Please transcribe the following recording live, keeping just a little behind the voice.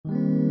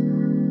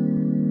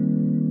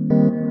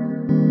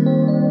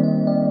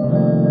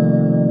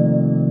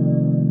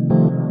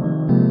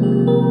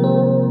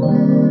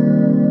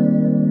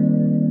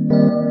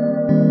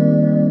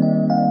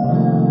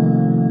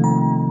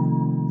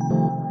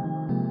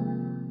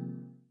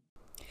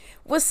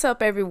What's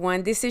up,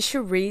 everyone? This is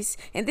Sharice,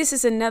 and this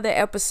is another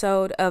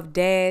episode of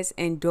Dads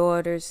and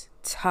Daughters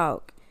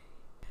Talk.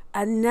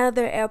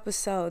 Another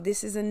episode.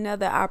 This is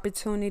another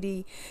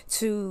opportunity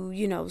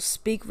to,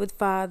 speak with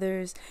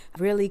fathers,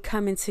 really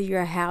come into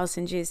your house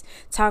and just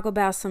talk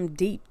about some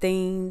deep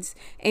things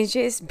and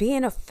just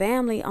being a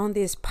family on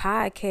this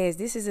podcast.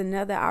 This is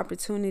another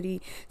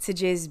opportunity to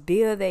just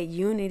build that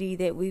unity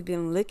that we've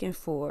been looking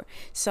for.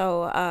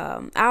 So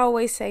I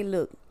always say,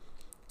 look,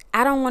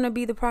 I don't want to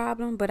be the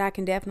problem, but I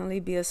can definitely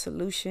be a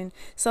solution.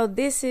 So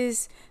this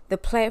is the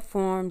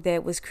platform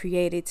that was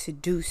created to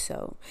do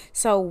so.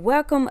 So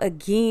welcome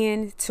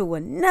again to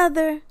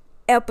another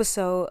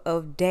episode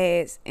of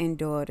Dads and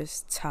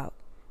Daughters Talk.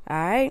 All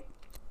right.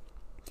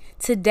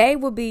 Today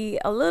will be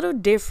a little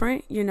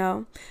different,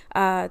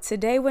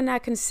 Today will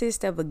not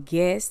consist of a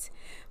guest,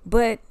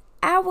 but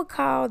I would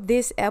call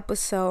this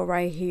episode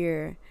right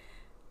here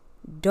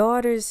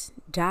Daughter's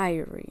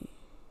Diary.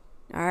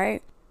 All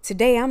right.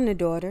 Today I'm the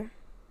daughter,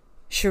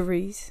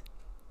 Sharice.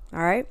 All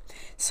right.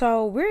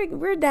 So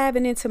we're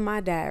diving into my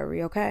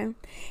diary, okay?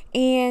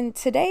 And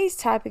today's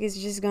topic is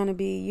just gonna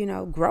be,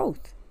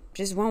 growth.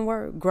 Just one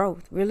word,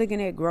 growth. We're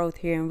looking at growth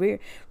here, and we're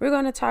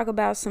gonna talk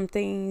about some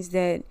things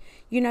that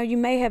you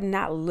may have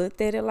not looked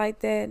at it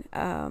like that.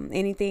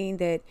 Anything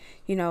that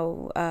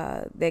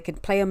that can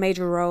play a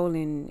major role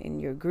in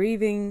your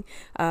grieving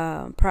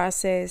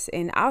process,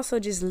 and also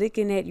just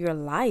looking at your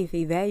life,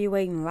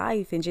 evaluating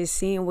life, and just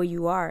seeing where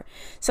you are.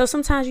 So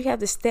sometimes you have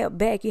to step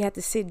back. You have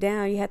to sit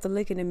down. You have to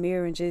look in the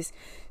mirror and just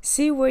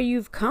see where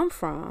you've come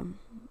from.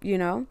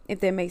 If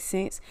that makes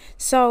sense.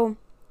 So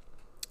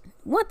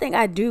one thing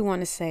I do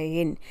want to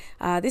say, and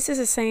this is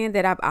a saying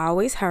that I've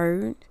always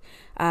heard.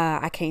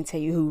 I can't tell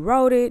you who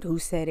wrote it, who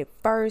said it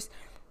first,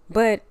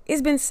 but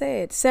it's been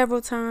said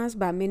several times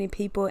by many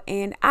people,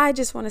 and I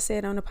just want to say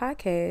it on the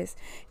podcast.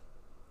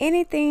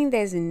 Anything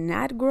that's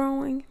not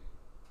growing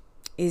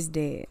is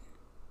dead.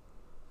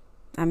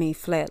 I mean,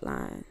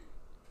 flatline.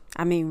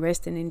 I mean,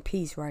 resting in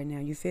peace right now.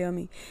 You feel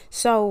me?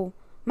 So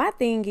my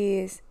thing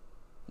is,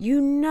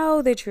 you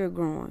know that you're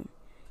growing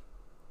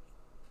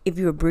if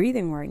you're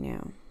breathing right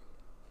now.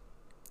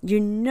 You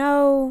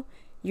know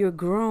you're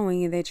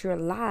growing and that you're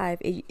alive,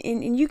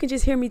 and you can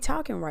just hear me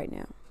talking right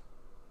now.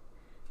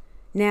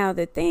 Now,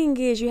 the thing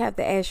is, you have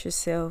to ask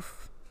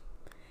yourself,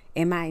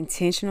 am I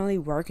intentionally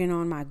working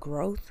on my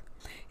growth?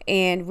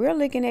 And we're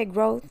looking at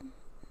growth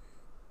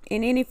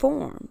in any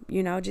form,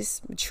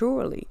 just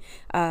maturely,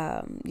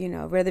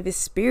 whether it's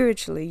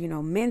spiritually,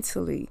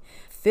 mentally,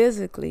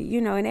 physically,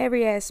 in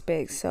every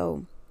aspect.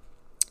 So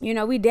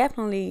we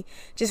definitely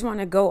just want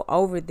to go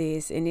over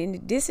this.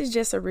 And this is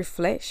just a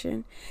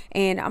reflection.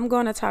 And I'm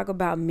going to talk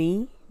about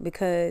me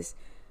because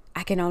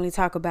I can only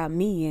talk about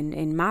me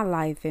and my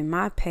life and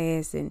my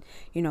past and,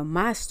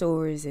 my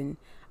stories and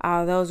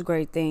all those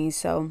great things.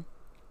 So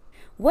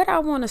what I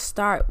want to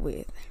start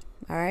with.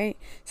 All right.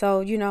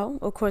 So,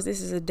 of course, this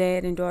is a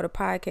dad and daughter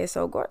podcast.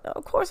 So,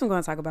 of course, I'm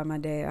going to talk about my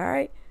dad. All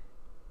right.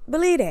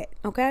 Believe that.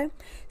 OK,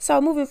 so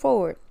moving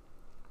forward.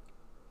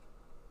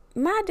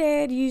 My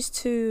dad used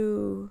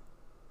to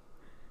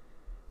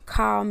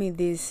call me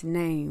this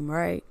name,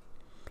 right?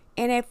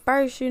 And at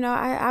first,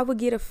 I would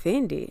get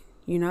offended,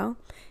 and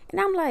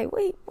I'm like,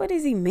 wait, what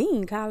does he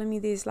mean calling me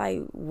this?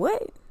 Like,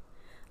 what?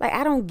 Like,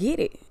 I don't get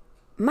it.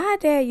 My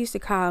dad used to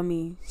call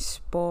me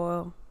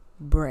spoiled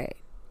brat.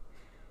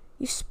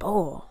 You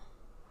spoil.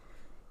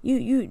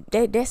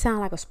 That sound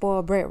like a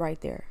spoiled brat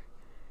right there.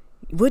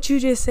 What you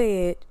just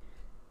said,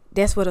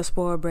 that's what a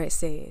spoiled brat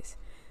says.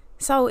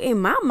 So in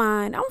my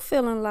mind, I'm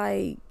feeling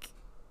like,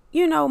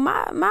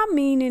 my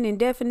meaning and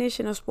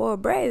definition of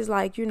spoiled brat is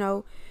like,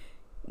 you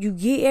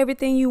get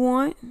everything you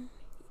want,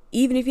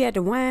 even if you had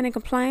to whine and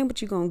complain,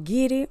 but you're going to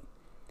get it.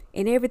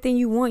 And everything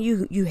you want,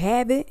 you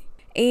have it.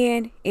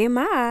 And in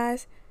my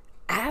eyes,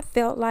 I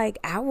felt like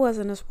I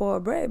wasn't a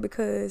spoiled brat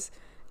because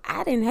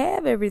I didn't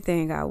have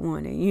everything I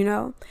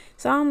wanted,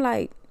 So I'm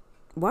like,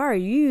 why are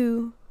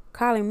you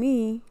calling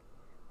me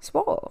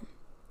spoiled?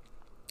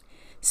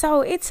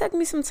 So it took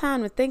me some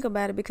time to think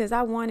about it because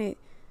I wanted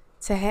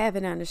to have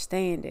an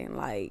understanding,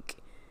 like,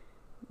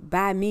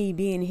 by me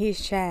being his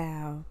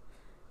child,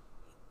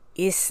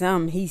 it's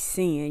something he's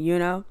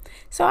seeing,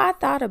 So I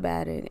thought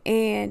about it.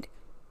 And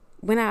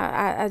when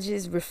I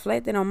just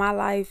reflected on my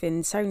life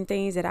and certain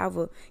things that I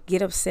would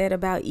get upset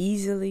about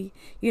easily,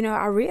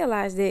 I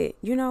realized that,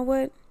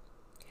 what?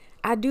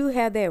 I do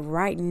have that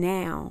right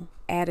now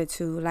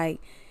attitude. Like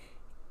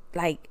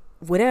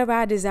whatever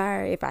I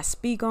desire, if I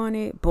speak on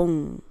it,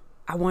 boom.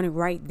 I want it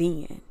right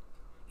then,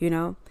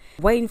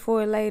 waiting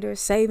for it later,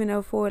 saving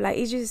up for it. Like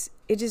it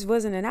just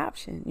wasn't an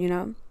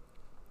option,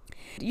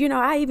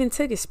 I even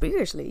took it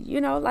spiritually,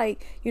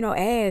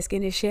 ask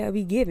and it shall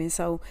be given.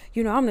 So,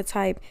 I'm the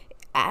type,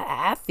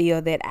 I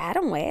feel that I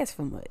don't ask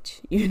for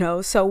much,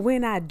 so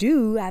when I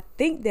do, I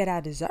think that I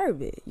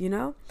deserve it,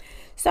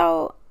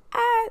 so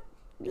I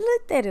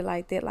looked at it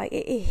like that. Like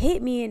it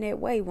hit me in that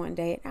way one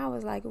day. And I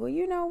was like, well,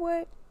 you know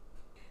what?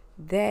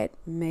 That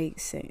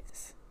makes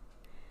sense.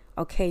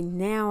 Okay,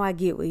 now I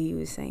get what he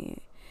was saying.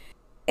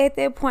 at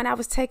that point, I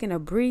was taking a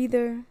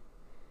breather,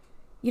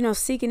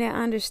 seeking that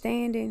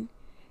understanding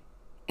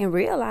and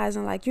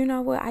realizing like, you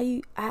know what,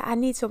 I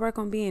need to work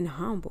on being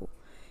humble,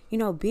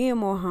 being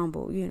more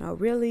humble,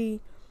 really,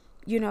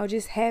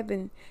 just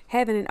having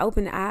an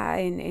open eye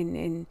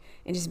and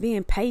just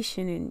being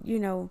patient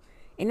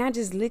and not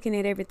just looking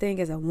at everything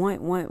as a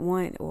want,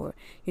 or,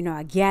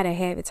 I gotta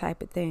have it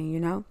type of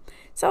thing.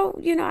 So,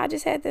 I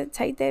just had to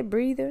take that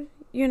breather,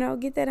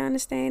 get that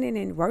understanding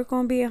and work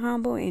on being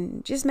humble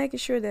and just making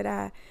sure that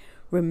I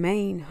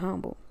remain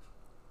humble.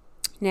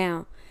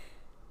 Now,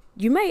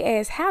 you may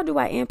ask, how do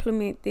I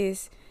implement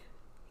this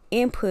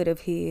input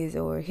of his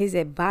or his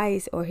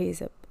advice or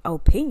his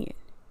opinion?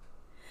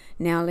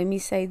 Now, let me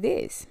say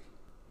this.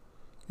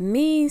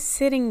 Me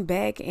sitting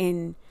back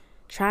and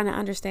trying to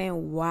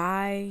understand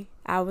why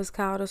I was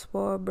called a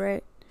spoiled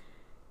brat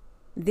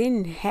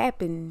didn't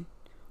happen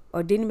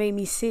or didn't make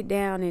me sit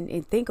down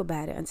and think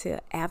about it until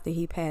after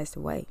he passed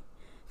away.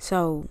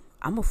 So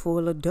I'm a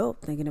full adult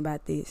thinking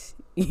about this.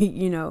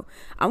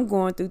 I'm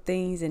going through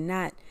things and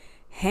not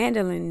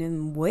handling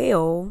them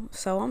well.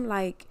 So I'm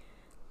like,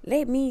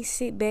 let me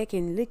sit back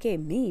and look at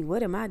me.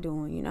 What am I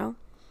doing?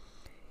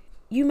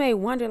 You may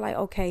wonder like,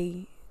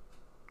 okay,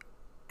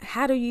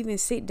 how do you even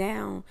sit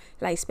down,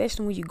 like,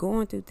 especially when you're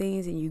going through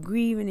things and you're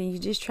grieving and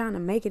you're just trying to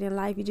make it in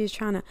life. You're just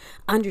trying to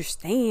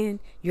understand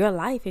your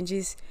life and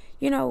just,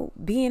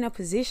 be in a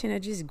position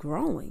of just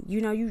growing.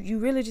 You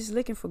really just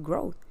looking for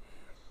growth.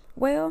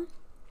 Well,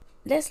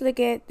 let's look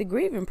at the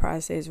grieving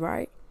process,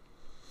 right?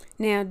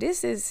 Now,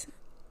 this is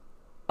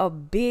a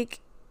big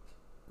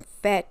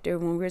factor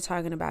when we're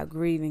talking about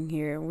grieving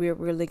here.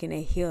 We're looking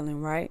at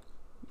healing, right?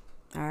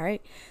 All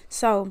right.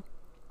 So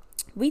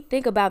we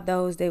think about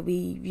those that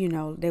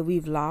that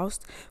we've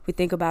lost. We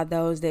think about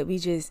those that we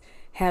just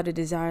have the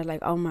desire, like,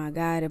 oh my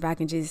God, if I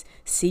can just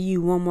see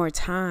you one more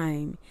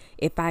time,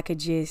 if I could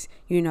just,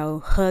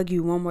 hug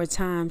you one more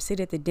time, sit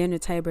at the dinner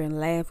table and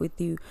laugh with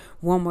you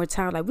one more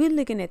time. Like, we're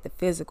looking at the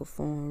physical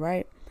form,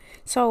 right?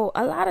 So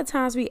a lot of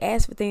times we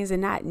ask for things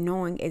and not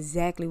knowing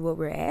exactly what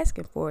we're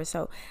asking for.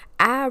 So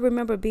I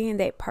remember being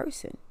that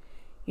person,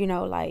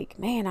 like,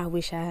 man, I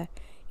wish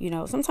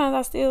sometimes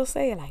I still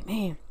say it like,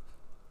 man,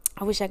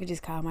 I wish I could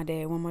just call my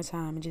dad one more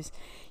time and just,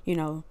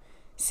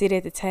 sit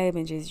at the table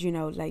and just,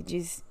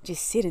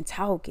 just sit and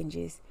talk and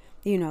just,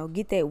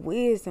 get that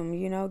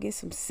wisdom, get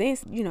some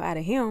sense, out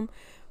of him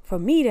for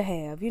me to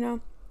have,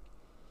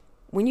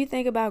 When you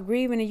think about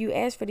grieving and you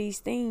ask for these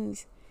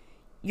things,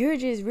 you're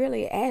just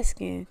really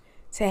asking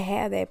to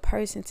have that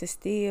person to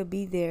still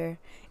be there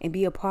and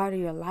be a part of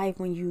your life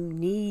when you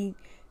need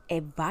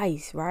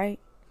advice, right?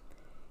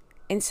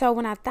 And so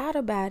when I thought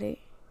about it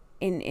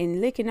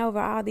and looking over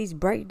all these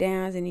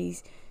breakdowns and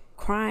these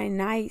crying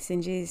nights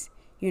and just,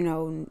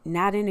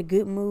 not in a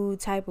good mood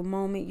type of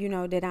moment,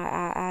 that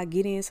I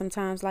get in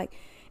sometimes, like,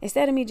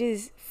 instead of me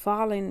just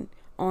falling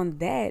on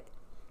that,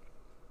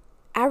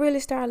 I really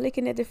started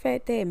looking at the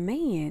fact that,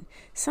 man,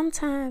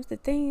 sometimes the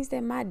things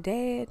that my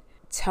dad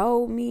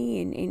told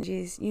me and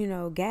just,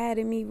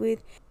 guided me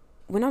with,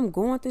 when I'm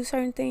going through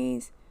certain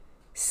things,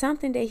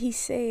 something that he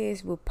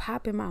says will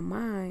pop in my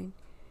mind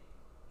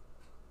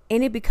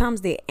and it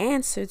becomes the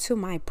answer to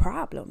my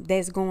problem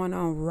that's going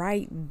on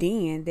right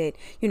then. That,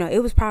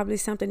 it was probably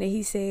something that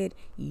he said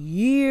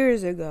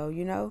years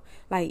ago,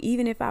 like,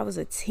 even if I was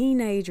a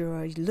teenager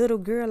or a little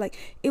girl, like,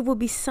 it would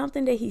be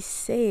something that he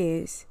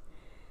says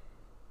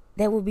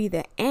that will be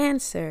the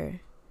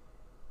answer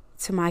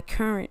to my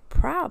current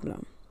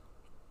problem.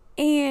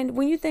 And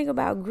when you think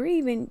about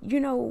grieving,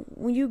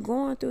 when you're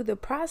going through the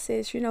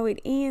process,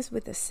 it ends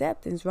with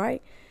acceptance,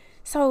 right?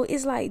 So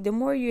it's like the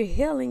more you're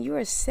healing, you're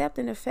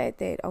accepting the fact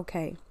that,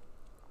 okay,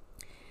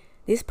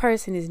 this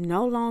person is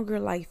no longer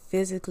like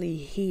physically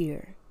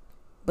here,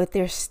 but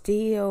they're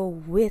still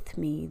with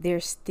me. They're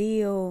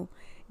still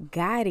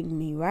guiding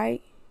me,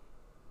 right?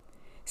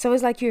 So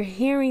it's like you're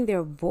hearing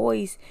their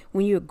voice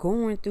when you're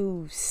going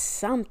through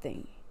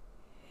something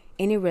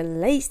and it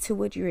relates to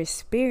what you're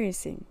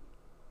experiencing.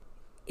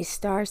 It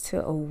starts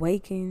to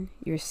awaken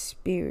your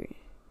spirit.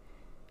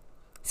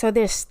 So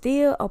they're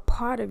still a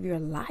part of your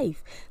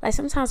life. Like,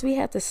 sometimes we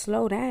have to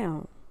slow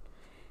down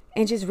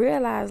and just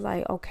realize,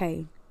 like,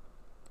 okay,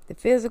 the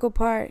physical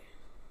part,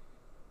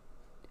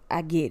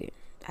 I get it,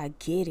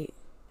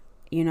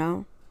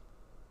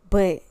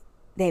 But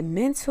that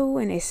mental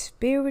and that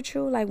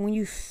spiritual, like when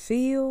you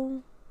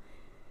feel,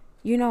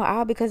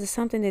 all because of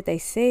something that they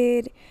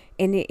said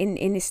and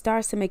it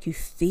starts to make you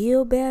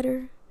feel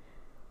better,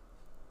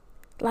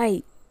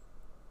 like,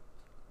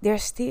 they're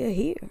still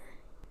here.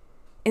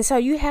 And so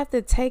you have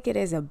to take it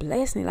as a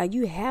blessing. Like,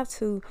 you have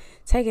to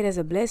take it as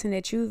a blessing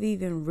that you've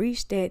even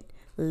reached that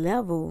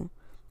level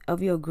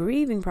of your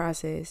grieving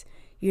process,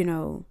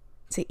 to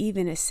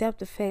even accept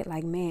the fact,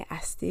 like, man, I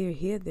still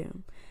hear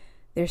them.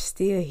 They're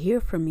still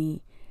here for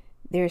me.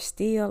 They're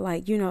still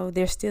like,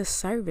 they're still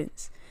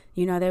servants.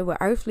 They were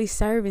earthly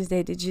servants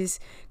that they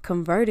just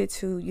converted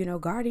to,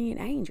 guardian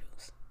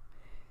angels.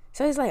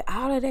 So it's like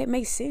all of that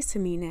makes sense to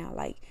me now.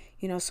 Like,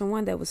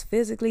 someone that was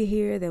physically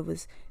here, that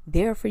was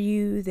there for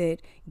you, that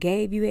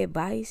gave you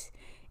advice.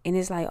 And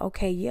it's like,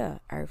 okay, yeah,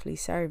 earthly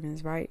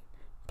servants, right?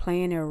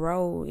 Playing their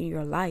role in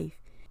your life.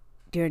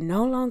 They're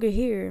no longer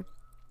here,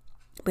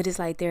 but it's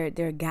like they're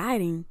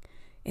guiding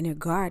and they're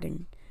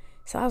guarding.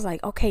 So I was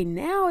like, okay,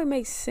 now it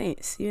makes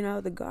sense.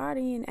 The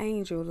guardian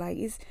angel, like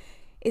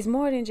it's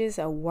more than just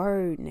a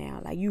word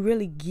now. Like you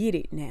really get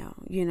it now,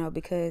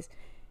 because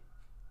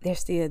they're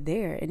still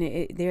there,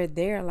 and they're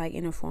there like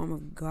in a form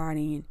of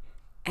guardian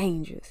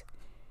angels.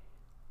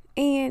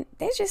 And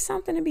that's just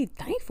something to be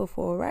thankful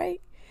for, right?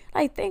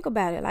 Like, think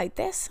about it. Like,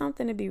 that's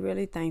something to be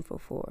really thankful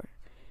for.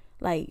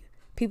 Like,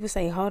 people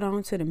say, hold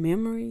on to the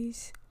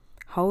memories,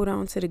 hold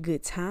on to the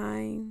good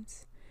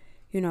times,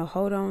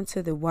 hold on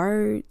to the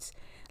words.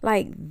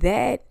 Like,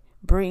 that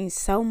brings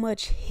so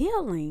much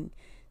healing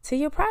to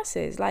your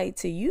process, like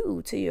to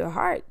you, to your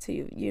heart,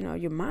 to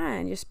your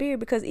mind, your spirit.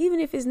 Because even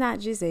if it's not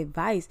just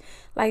advice,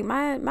 like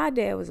my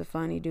dad was a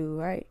funny dude,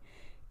 right?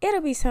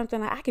 It'll be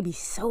something like I could be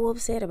so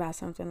upset about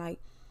something, like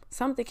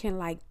something can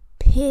like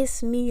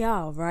piss me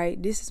off,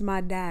 right? This is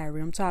my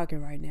diary. I'm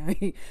talking right now.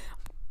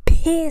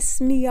 Piss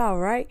me off,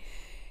 right?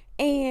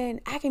 And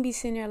I can be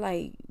sitting there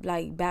like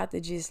about to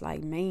just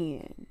like,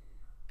 man,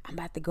 I'm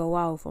about to go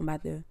off. I'm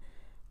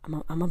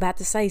about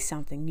to say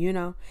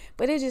something,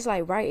 But it's just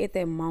like right at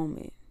that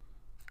moment,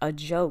 a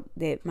joke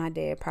that my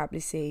dad probably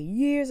said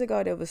years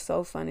ago that was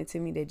so funny to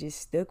me that just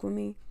stuck with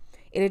me.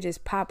 It'll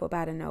just pop up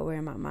out of nowhere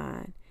in my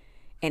mind.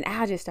 And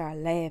I'll just start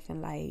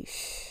laughing like,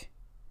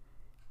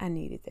 I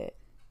needed that.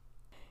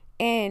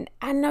 And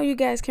I know you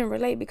guys can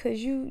relate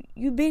because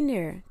you've been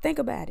there. Think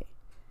about it.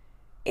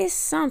 It's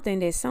something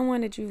that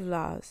someone that you've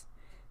lost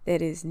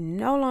that is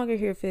no longer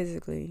here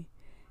physically,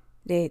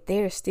 that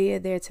they're still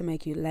there to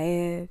make you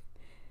laugh.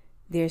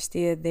 They're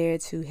still there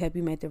to help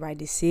you make the right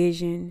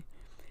decision.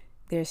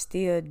 They're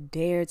still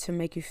there to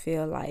make you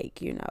feel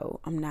like,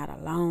 I'm not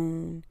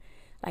alone.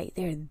 Like,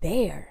 they're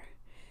there.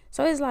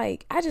 So it's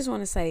like, I just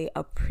want to say,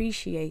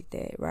 appreciate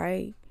that,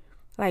 right?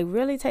 Like,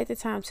 really take the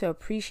time to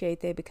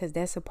appreciate that, because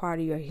that's a part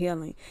of your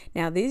healing.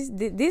 Now, this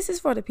is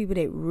for the people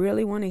that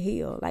really want to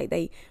heal. Like,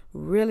 they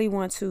really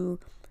want to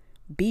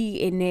be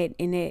in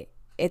that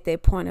at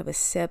that point of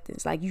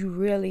acceptance. Like, you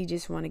really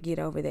just want to get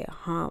over that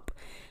hump.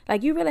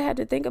 Like, you really have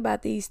to think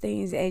about these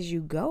things as you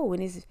go.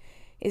 And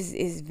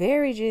it's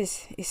very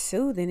it's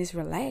soothing. It's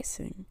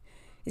relaxing.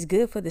 It's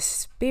good for the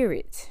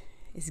spirit.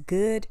 It's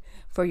good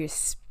for your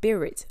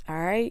spirit.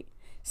 All right.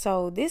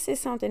 So this is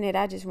something that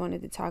I just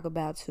wanted to talk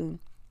about too.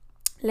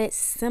 Let's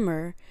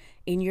simmer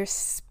in your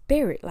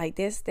spirit. Like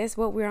that's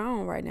what we're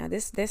on right now.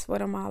 That's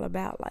what I'm all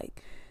about.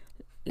 Like,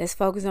 let's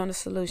focus on the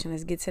solution.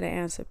 Let's get to the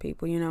answer,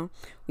 people.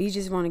 We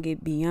just want to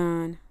get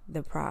beyond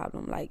the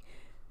problem. Like,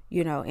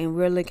 and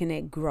we're looking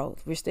at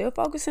growth. We're still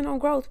focusing on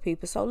growth,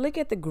 people. So look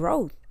at the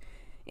growth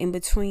in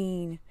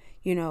between,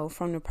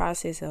 from the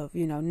process of,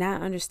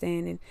 not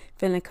understanding,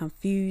 feeling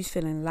confused,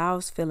 feeling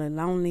lost, feeling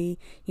lonely,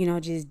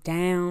 just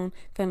down,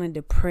 feeling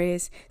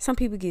depressed. Some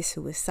people get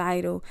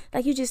suicidal.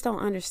 Like, you just don't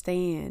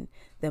understand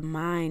the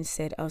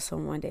mindset of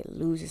someone that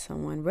loses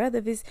someone. Rather,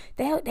 if it's,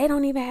 they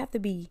don't even have to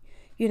be,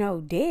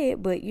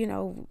 dead, but,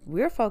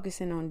 we're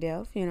focusing on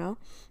death,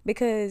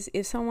 because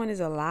if someone is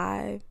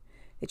alive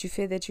that you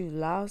feel that you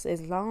lost,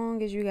 as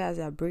long as you guys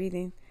are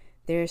breathing,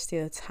 there's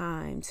still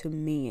time to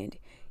mend,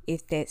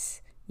 if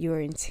that's your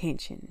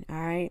intention.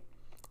 All right.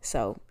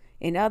 So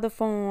in other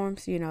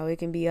forms, it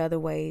can be other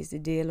ways to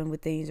dealing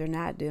with things or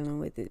not dealing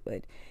with it.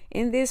 But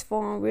in this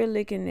form, we're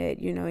looking at,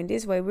 in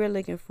this way, we're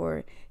looking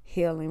for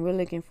healing. We're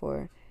looking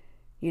for,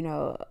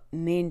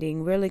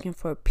 mending. We're looking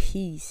for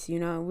peace.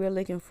 We're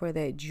looking for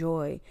that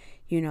joy,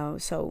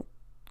 so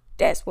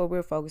that's what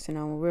we're focusing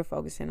on when we're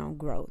focusing on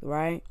growth.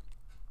 Right.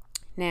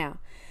 Now,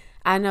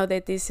 I know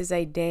that this is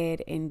a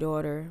dad and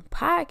daughter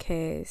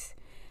podcast.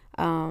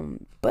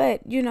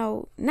 But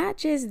not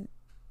just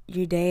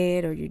your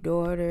dad or your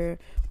daughter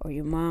or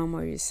your mom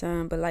or your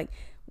son, but like,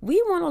 we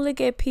want to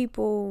look at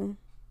people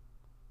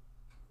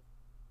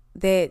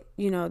that,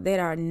 that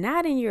are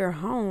not in your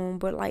home,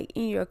 but like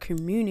in your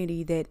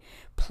community that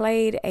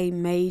played a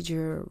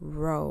major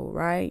role,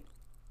 right?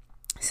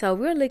 So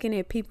we're looking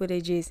at people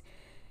that just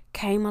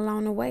came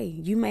along the way.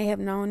 You may have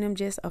known them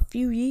just a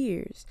few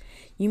years.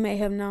 You may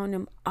have known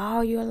them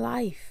all your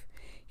life.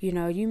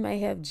 You may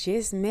have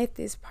just met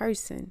this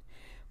person,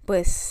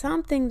 but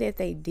something that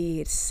they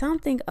did,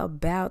 something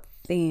about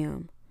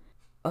them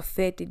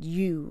affected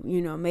you,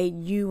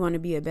 made you want to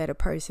be a better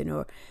person,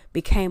 or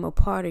became a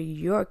part of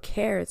your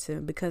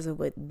character because of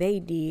what they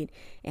did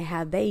and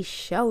how they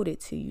showed it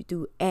to you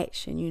through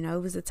action. It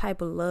was a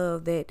type of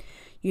love that,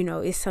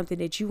 is something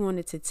that you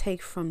wanted to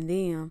take from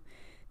them,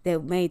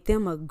 that made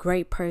them a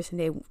great person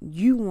that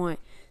you want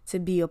to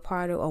be a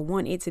part of, or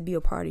want it to be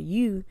a part of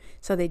you,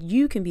 so that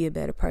you can be a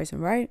better person,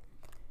 right?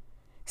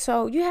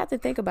 So you have to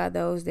think about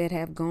those that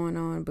have gone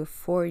on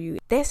before you.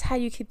 That's how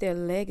you keep their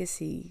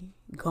legacy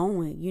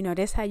going.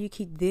 That's how you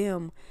keep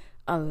them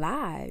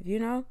alive,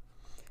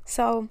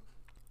 So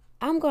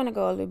I'm going to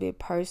go a little bit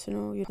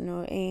personal,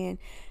 and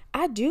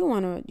I do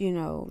want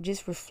to,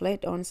 just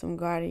reflect on some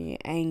guardian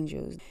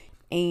angels.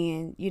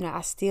 And,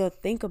 I still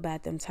think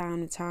about them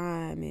time to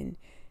time, and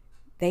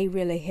they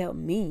really help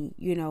me,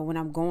 when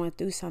I'm going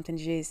through something,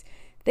 just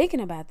thinking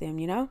about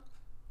them,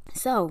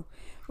 So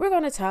we're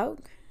going to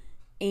talk.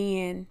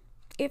 And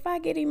if I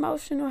get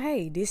emotional,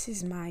 hey, this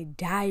is my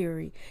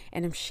diary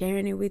and I'm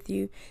sharing it with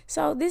you.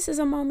 So this is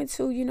a moment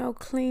to,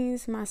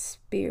 cleanse my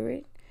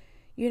spirit,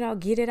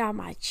 get it out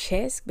my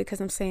chest,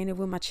 because I'm saying it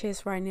with my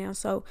chest right now.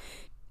 So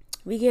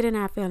we get in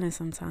our feelings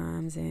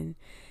sometimes, and,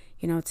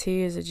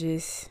 tears are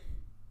just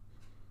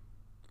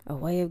a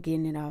way of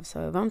getting it off.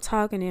 So if I'm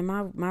talking and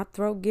my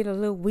throat get a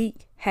little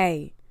weak,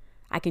 hey,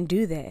 I can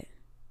do that.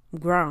 I'm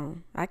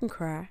grown. I can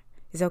cry.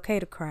 It's okay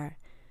to cry.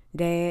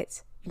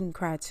 Dads, you can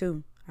cry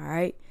too. All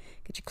right.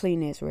 Get your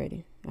Kleenex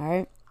ready. All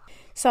right.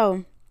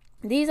 So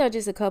these are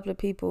just a couple of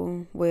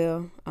people.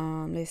 Well,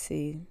 let's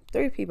see,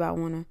 3 people I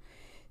want to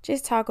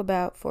just talk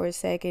about for a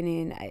second.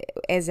 And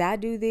as I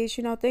do this,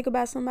 think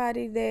about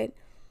somebody that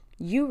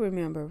you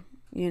remember,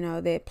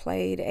 that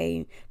played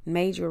a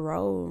major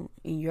role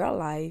in your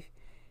life.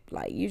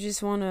 Like, you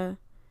just want to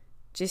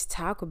just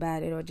talk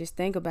about it or just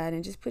think about it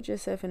and just put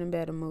yourself in a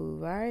better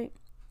mood. All right.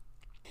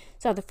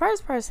 So the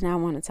first person I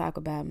want to talk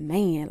about,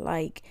 man,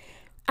 like,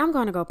 I'm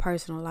going to go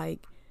personal.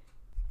 Like,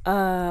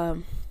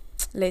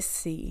 let's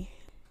see.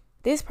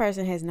 This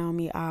person has known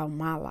me all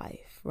my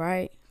life,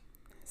 right?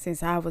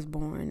 Since I was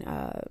born.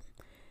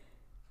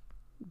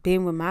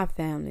 Been with my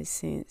family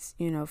since,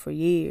 for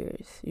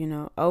years,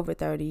 over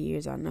 30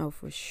 years, I know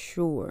for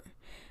sure.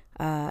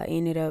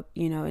 Ended up,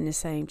 in the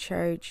same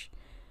church,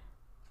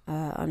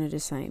 under the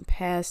same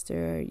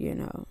pastor,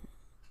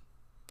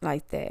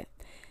 like that.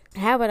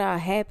 How it all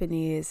happened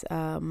is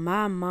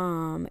my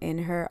mom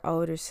and her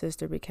older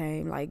sister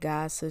became like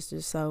god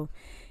sisters. So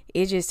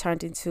it just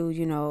turned into,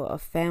 a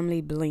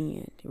family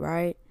blend,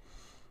 right?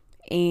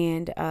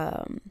 And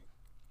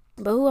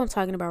but who I'm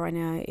talking about right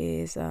now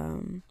is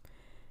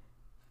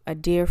a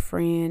dear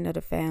friend of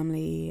the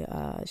family.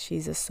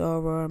 She's a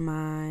soror of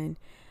mine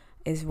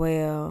as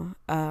well.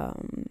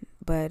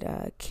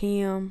 But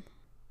Kim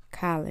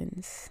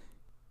Collins.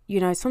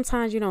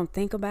 Sometimes you don't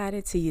think about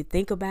it till you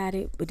think about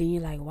it, but then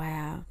you're like,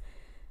 wow,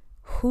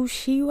 who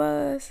she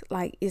was,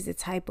 like, is the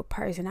type of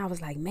person. I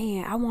was like,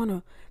 man, I want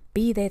to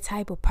be that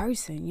type of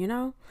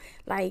person,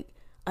 like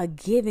a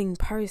giving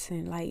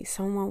person, like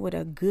someone with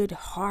a good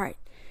heart,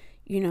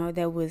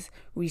 that was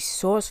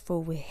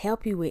resourceful, would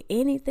help you with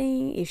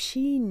anything. If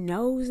she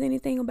knows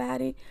anything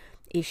about it,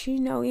 if she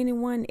know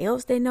anyone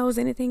else that knows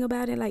anything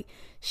about it, like,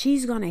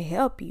 she's going to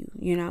help you,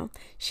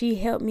 She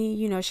helped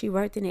me, she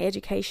worked in the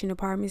education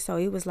department. So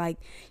it was like,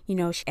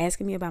 she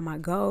asking me about my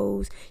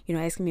goals,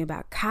 asking me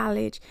about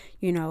college,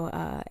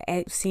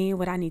 seeing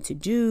what I need to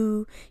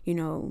do,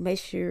 make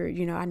sure,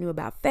 I knew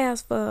about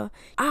FAFSA,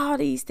 all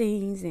these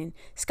things, and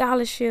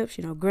scholarships,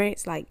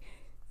 grants. Like,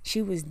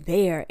 she was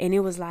there. And it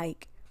was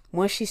like,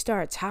 once she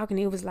started talking,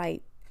 it was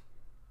like,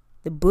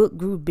 the book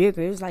grew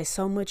bigger. It was like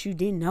so much you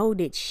didn't know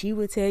that she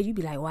would tell you.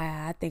 Be like,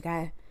 wow, I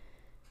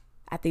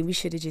think we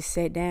should have just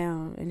sat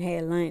down and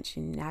had lunch,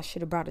 and I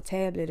should have brought a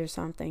tablet or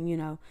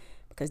something,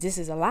 because this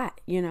is a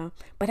lot,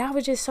 But I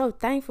was just so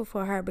thankful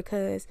for her,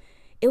 because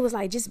it was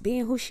like, just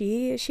being who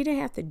she is. She didn't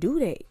have to do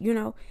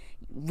that,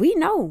 We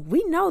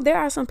know there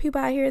are some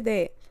people out here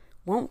that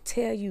won't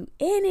tell you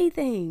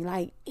anything,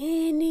 like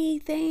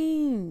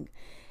anything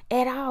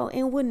at all,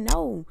 and would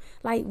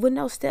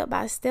know step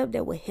by step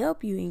that would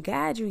help you and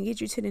guide you and get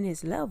you to the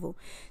next level.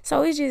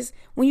 So it's just,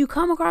 when you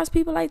come across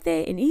people like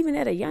that, and even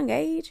at a young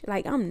age,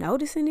 like, I'm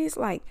noticing this,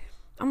 like,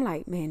 I'm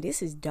like, man,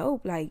 this is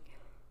dope. Like,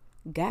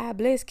 God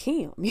bless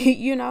Kim,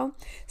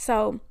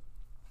 So,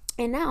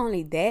 and not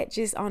only that,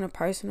 just on a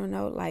personal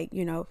note, like,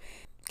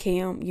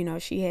 Kim,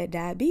 she had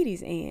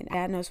diabetes, and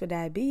diagnosed with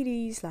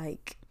diabetes,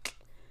 like,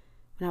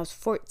 when I was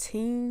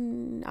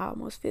 14,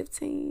 almost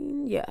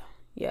 15.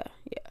 Yeah.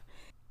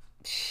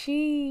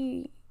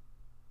 She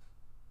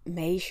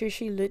made sure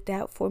she looked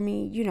out for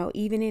me,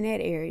 even in that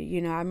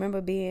area. I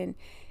remember being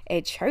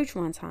at church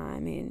one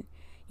time, and,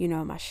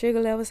 my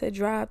sugar levels had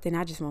dropped, and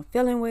I just wasn't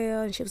feeling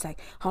well. And she was like,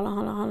 hold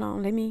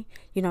on. Let me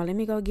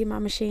go get my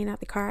machine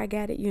out the car. I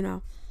got it,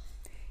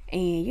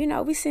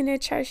 And, we sitting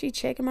at church, she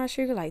checking my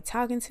sugar, like,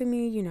 talking to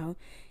me,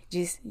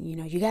 just,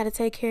 you got to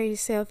take care of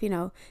yourself,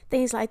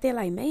 things like that.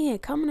 Like, man,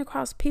 coming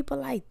across people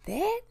like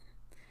that,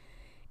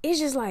 it's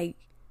just like,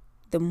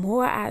 the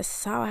more I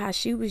saw how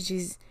she was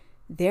just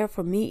there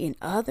for me and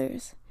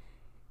others,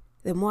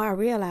 the more I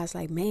realized,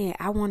 like, man,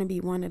 I want to be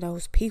one of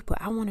those people.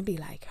 I want to be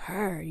like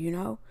her,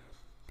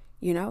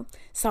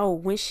 So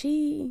when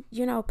she,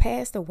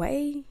 passed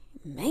away,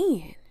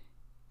 man,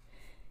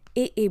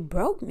 it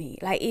broke me.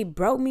 Like,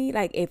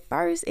 Like, at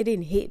first, it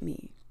didn't hit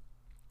me.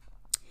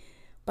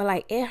 But,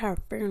 like, at her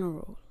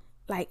funeral,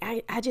 like,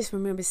 I just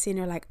remember seeing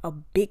her, like, a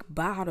big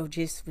bottle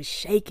just was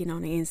shaking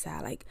on the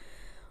inside.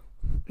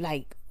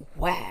 Like,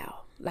 wow.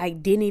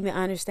 Like, didn't even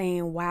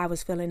understand why I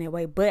was feeling that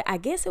way. But I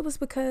guess it was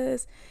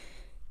because,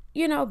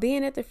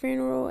 being at the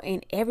funeral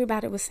and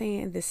everybody was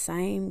saying the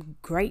same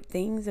great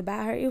things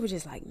about her. It was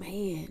just like,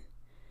 man,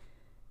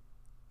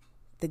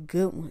 the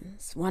good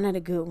ones, one of the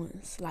good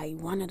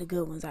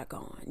ones are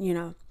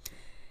gone,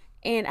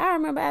 And I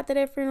remember after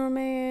that funeral,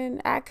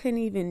 man, I couldn't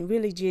even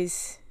really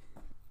just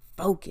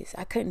focus.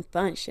 I couldn't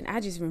function. I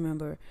just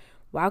remember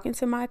walking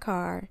to my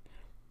car,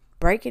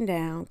 breaking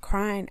down,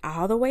 crying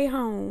all the way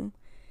home,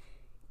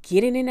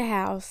 getting in the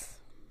house,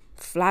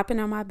 flopping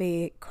on my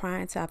bed,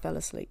 crying till I fell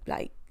asleep.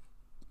 Like,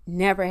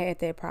 never had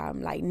that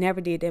problem. Like,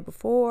 never did that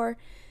before.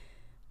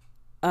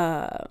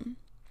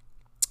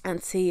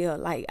 Until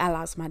like I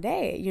lost my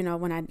dad. You know,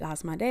 when I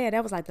lost my dad,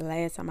 that was like the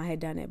last time I had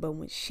done it. But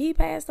when she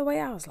passed away,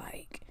 I was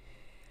like,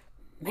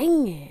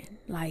 man,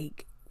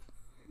 like,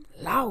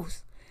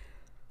 lost.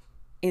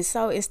 And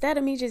so instead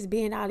of me just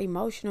being all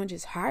emotional,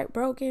 just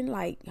heartbroken,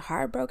 I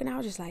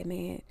was just like,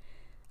 man,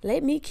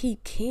 let me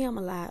keep Kim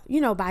alive, you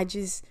know, by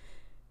just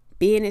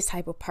being this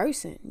type of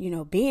person, you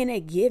know, being a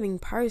giving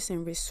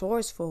person,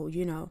 resourceful,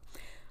 you know,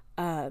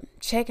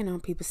 checking on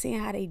people, seeing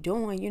how they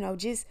doing, you know,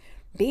 just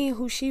being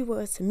who she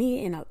was to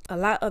me and a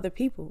lot of other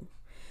people.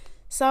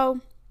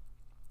 So,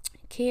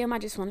 Kim, I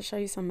just want to show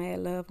you some mad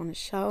love on the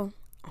show.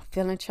 I'm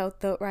feeling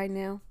choked up right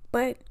now,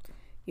 but,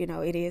 you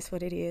know, it is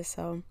what it is.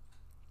 So,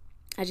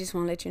 I just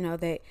want to let you know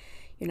that,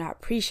 you know, I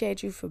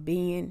appreciate you for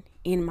being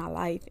in my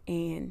life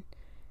and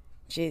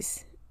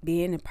just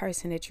being the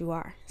person that you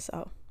are.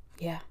 So,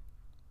 yeah.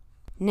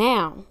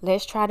 Now,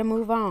 let's try to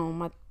move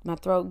on. My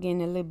throat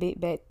getting a little bit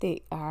back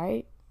thick. All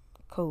right?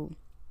 Cool.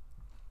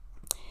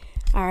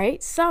 All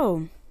right.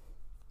 So,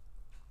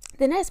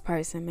 the next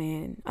person,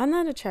 man,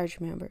 another church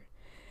member.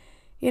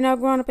 You know,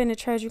 growing up in the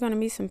church, you're going to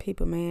meet some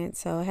people, man.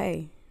 So,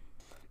 hey.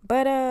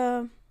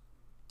 But,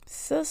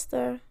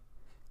 Sister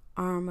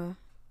Arma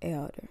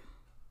Elder.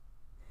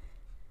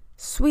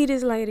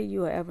 Sweetest lady you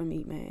will ever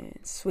meet, man.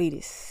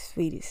 Sweetest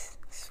lady.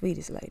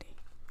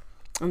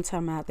 I'm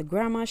talking about the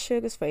grandma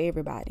sugars for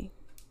everybody.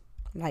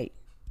 Like,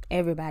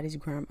 everybody's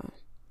grandma.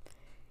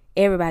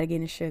 Everybody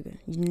getting sugar.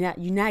 You're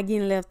not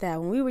getting left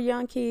out. When we were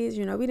young kids,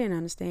 you know, we didn't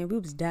understand. We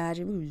was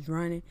dodging. We was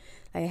running.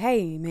 Like,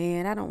 hey,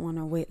 man, I don't want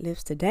no wet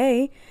lips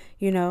today.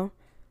 You know.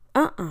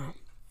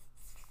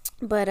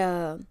 But,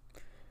 the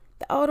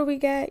older we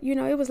got, you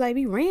know, it was like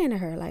we ran to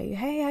her. Like,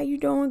 hey, how you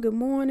doing? Good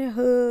morning.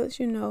 Hugs,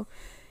 you know.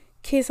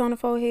 Kiss on the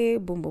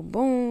forehead. Boom, boom,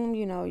 boom.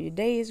 You know, your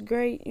day is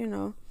great, you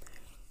know.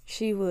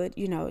 She would,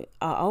 you know,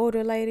 an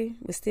older lady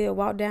would still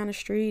walk down the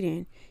street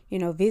and, you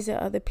know, visit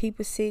other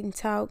people, sit and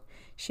talk.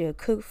 She'll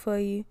cook for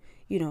you,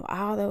 you know,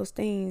 all those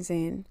things.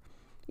 And,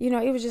 you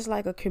know, it was just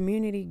like a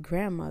community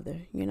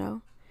grandmother, you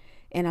know.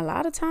 And a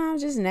lot of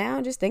times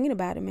just thinking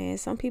about it, man,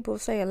 some people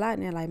say a lot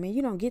now, like, man,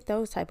 you don't get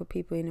those type of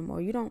people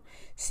anymore. You don't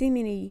see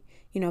many,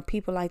 you know,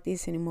 people like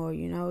this anymore,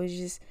 you know. It's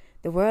just,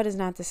 the world is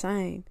not the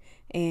same.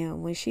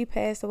 And when she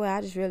passed away,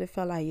 I just really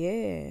felt like,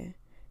 yeah,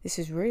 this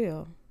is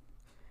real.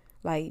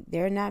 Like,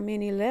 there are not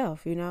many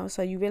left, you know.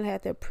 So you really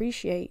have to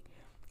appreciate,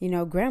 you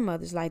know,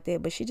 grandmothers like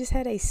that. But she just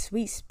had a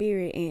sweet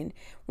spirit. And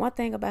one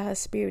thing about her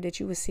spirit that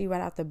you would see right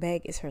off the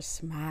back is her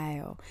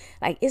smile.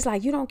 Like, it's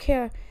like you don't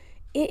care.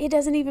 It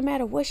doesn't even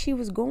matter what she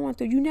was going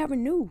through. You never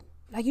knew.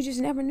 Like, you just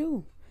never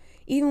knew.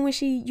 Even when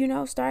she, you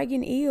know, started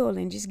getting ill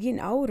and just getting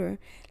older,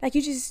 like,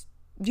 you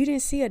didn't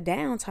see a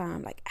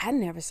downtime. Like, I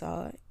never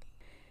saw it.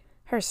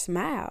 Her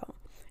smile.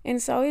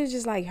 And so it was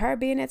just like her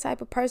being that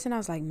type of person. I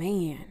was like,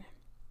 man,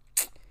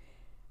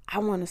 I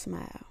want to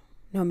smile.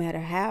 No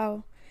matter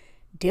how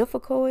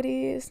difficult it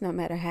is, no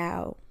matter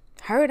how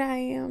hurt I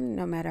am,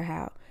 no matter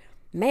how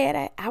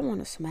mad I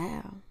want to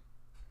smile.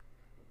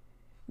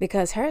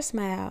 Because her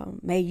smile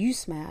made you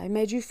smile. It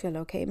made you feel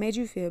okay. It made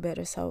you feel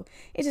better. So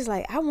it's just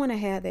like, I want to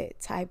have that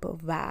type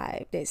of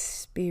vibe, that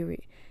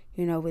spirit,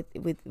 you know,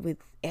 with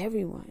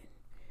everyone.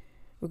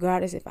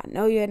 Regardless if I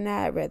know you or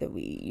not, whether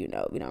we, you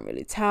know, we don't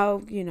really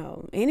talk, you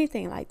know,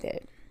 anything like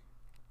that.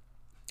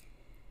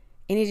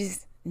 And it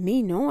just,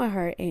 me knowing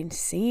her and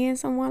seeing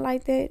someone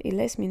like that, it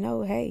lets me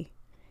know, hey,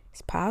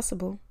 it's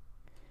possible.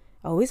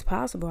 Oh, it's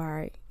possible, all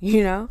right,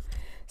 you know?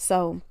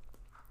 So,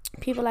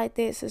 people like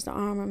that, Sister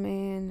Arma,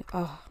 man,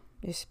 oh,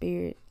 their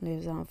spirit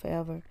lives on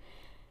forever.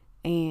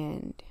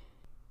 And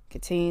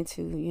continue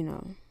to, you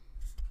know,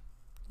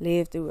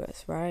 live through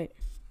us, right?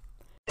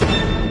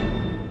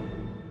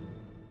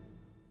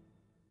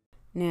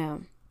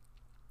 Now,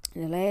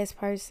 the last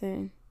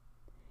person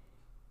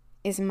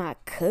is my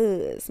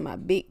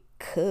big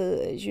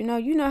cuz. You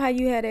know how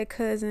you had that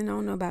cousin, I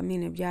don't know about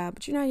many of y'all,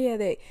 but you know you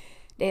had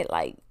that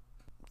like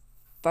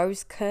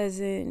first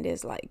cousin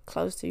that's like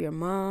close to your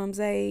mom's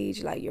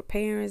age, like your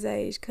parents'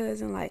 age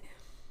cousin, like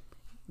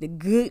the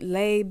good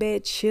laid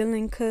back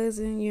chilling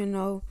cousin, you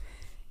know,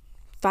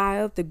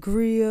 fire up the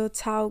grill,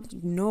 talk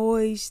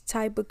noise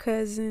type of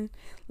cousin.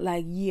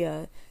 Like,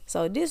 yeah.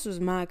 So this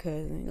was my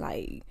cousin,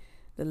 like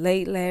the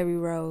late Larry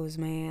Rose,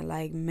 man.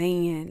 Like,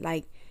 man,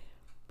 like,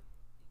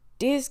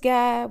 this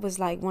guy was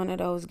like one of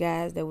those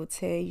guys that would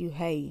tell you,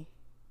 hey,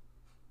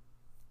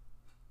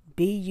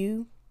 be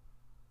you,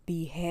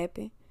 be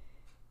happy.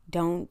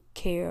 Don't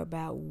care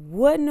about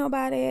what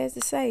nobody has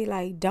to say.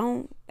 Like,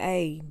 do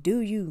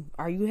you.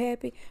 Are you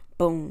happy?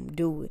 Boom,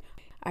 do it.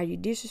 Are you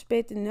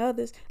disrespecting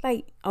others?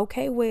 Like,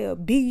 okay, well,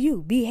 be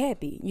you, be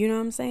happy. You know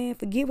what I'm saying?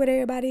 Forget what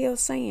everybody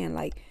else saying.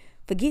 Like,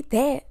 forget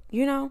that,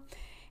 you know?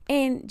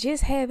 And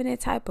just having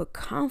that type of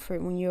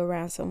comfort when you're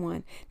around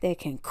someone that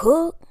can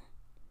cook,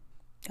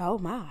 oh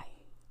my,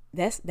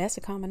 that's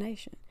a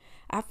combination.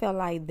 I felt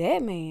like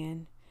that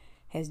man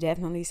has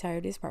definitely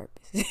served his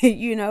purpose.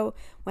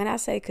 When I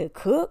say could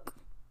cook,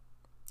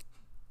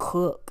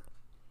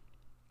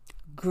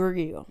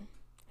 grill,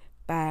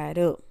 fire it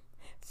up,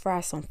 fry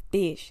some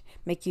fish,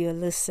 make you a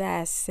little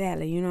side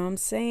salad, you know what I'm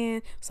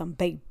saying? Some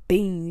baked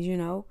beans,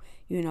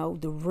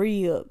 the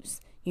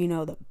ribs,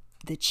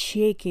 the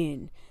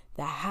chicken,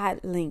 the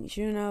hot links,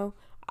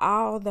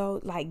 all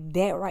those like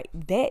that, right?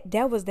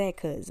 That was that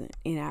cousin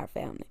in our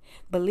family.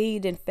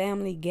 Believed in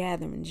family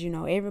gatherings,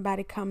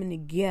 everybody coming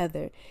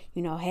together,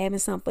 having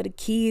something for the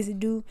kids to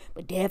do,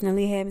 but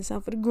definitely having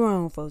something for the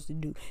grown folks to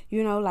do,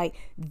 like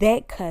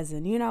that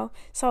cousin,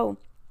 So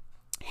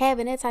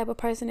having that type of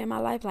person in my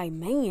life, like,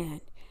 man,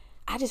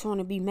 I just want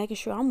to be making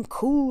sure I'm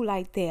cool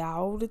like that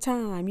all the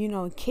time,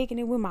 and kicking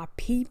it with my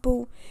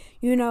people.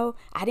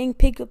 I didn't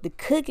pick up the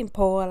cooking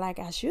part like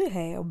I should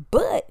have,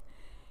 but,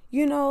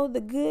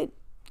 the good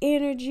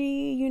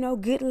energy,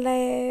 good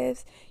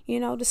laughs,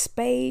 the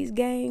spades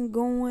game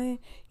going,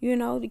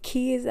 the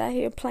kids out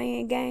here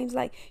playing games.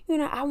 Like,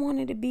 I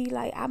wanted to be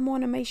like, I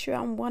want to make sure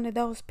I'm one of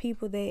those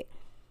people that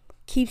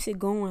keeps it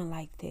going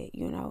like that,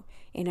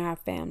 in our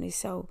family.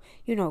 So,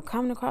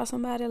 coming across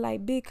somebody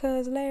like Big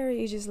Cuz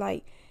Larry is just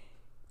like,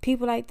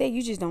 people like that,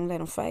 you just don't let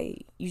them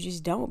fade. You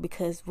just don't,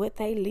 because what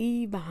they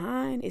leave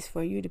behind is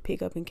for you to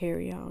pick up and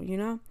carry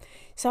on,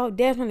 So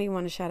definitely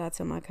want to shout out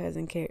to my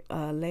cousin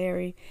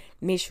Larry.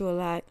 Miss you a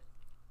lot.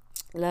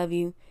 Love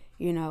you,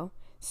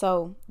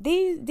 So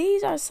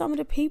these are some of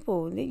the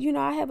people that,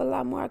 I have a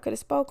lot more I could have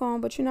spoke on,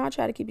 but, I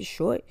try to keep it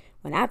short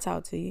when I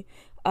talk to you,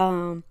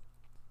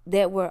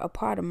 that were a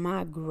part of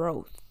my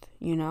growth,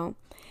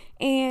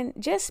 And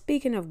just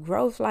speaking of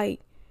growth,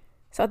 like,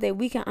 so that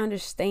we can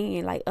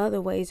understand like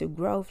other ways of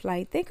growth.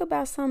 Like, think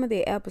about some of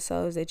the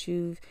episodes that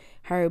you've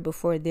heard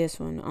before this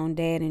one on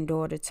Dad and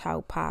Daughter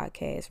Talk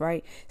podcast,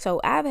 right? So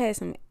I've had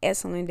some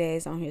excellent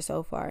dads on here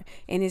so far,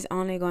 and it's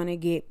only going to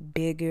get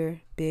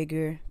bigger,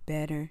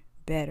 better,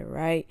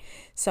 right?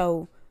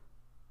 So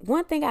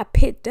one thing I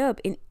picked up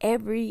in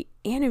every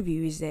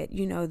interview is that,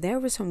 there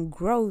was some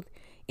growth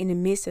in the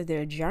midst of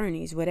their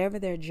journeys, whatever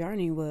their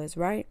journey was,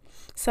 right?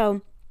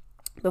 So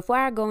before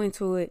I go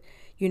into it,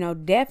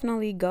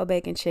 definitely go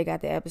back and check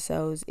out the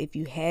episodes. If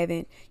you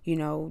haven't,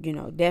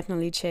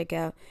 definitely check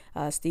out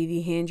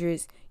Stevie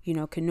Hendricks,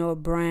 Kenora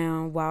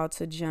Brown,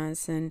 Walter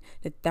Johnson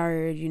the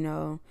third,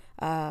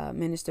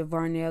 Minister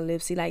Varnell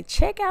Lipsy. Like,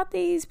 check out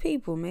these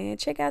people, man.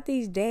 Check out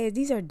these dads.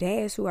 These are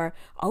dads who are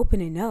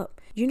opening up.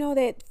 You know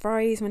that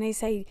phrase when they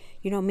say,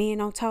 men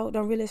don't talk,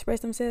 don't really express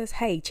themselves?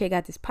 Hey, check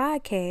out this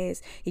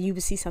podcast and you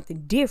will see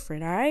something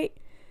different, all right?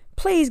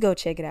 Please go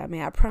check it out,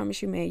 man. I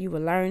promise you, man, you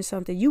will learn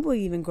something. You will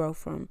even grow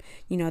from,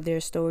 their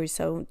stories.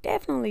 So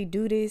definitely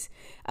do this,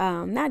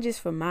 not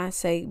just for my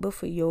sake, but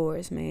for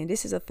yours, man.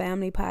 This is a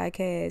family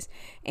podcast,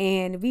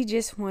 and we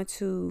just want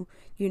to,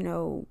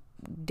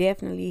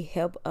 definitely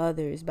help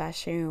others by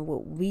sharing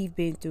what we've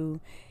been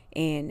through,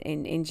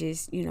 and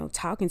just,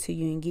 talking to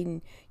you and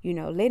getting,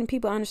 letting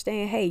people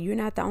understand, hey, you're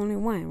not the only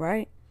one,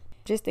 right?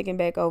 Just thinking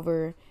back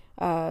over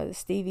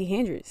Stevie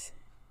Hendricks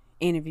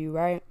interview,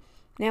 right?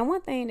 Now,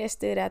 one thing that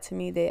stood out to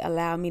me that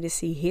allowed me to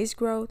see his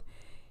growth,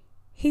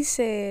 he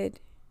said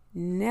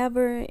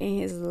never in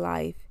his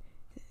life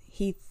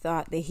he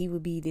thought that he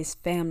would be this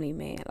family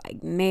man,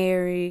 like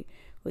married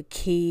with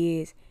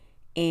kids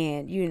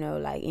and,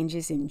 and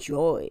just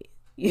enjoy it,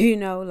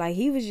 like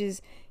he was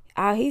just,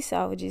 all he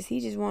saw was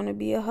he just wanted to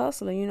be a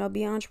hustler,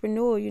 be an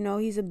entrepreneur,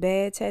 he's a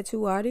bad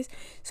tattoo artist.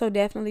 So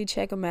definitely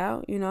check him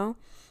out,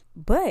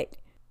 but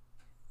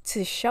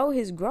to show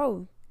his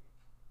growth,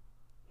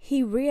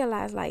 he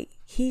realized like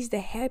he's the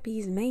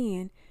happiest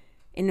man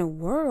in the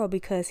world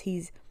because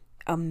he's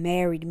a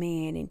married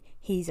man and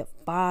he's a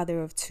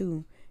father of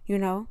two,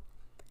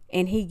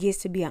 and he gets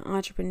to be an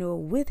entrepreneur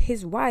with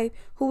his wife,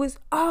 who is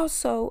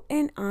also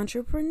an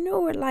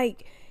entrepreneur.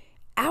 Like,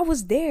 I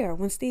was there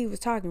when Steve was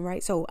talking,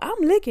 right? So I'm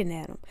looking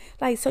at him,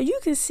 like, so you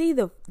can see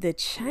the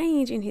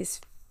change in his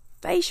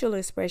facial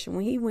expression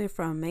when he went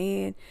from,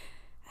 man,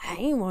 I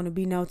ain't want to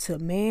be no to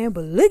man,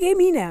 but look at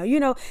me now,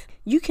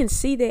 you can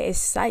see the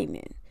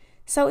excitement.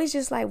 So it's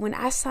just like when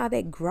I saw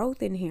that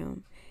growth in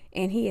him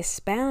and he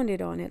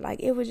expounded on it, like,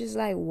 it was just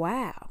like,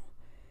 wow.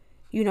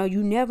 You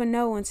never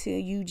know until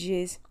you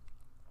just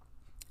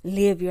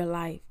live your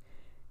life,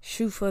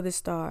 shoot for the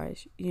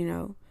stars,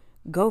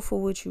 go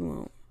for what you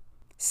want,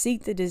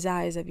 seek the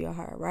desires of your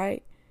heart,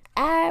 right?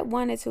 I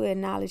wanted to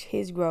acknowledge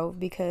his growth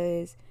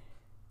because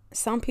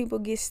some people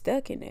get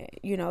stuck in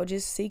that,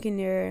 just seeking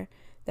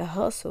the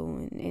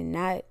hustle and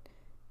not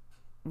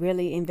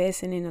really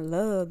investing in the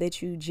love that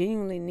you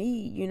genuinely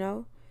need,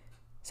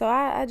 So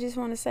I just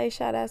want to say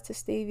shout outs to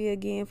Stevie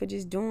again for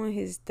just doing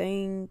his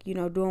thing,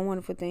 doing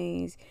wonderful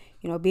things,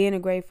 being a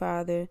great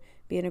father,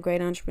 being a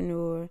great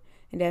entrepreneur,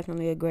 and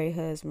definitely a great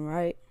husband,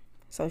 right?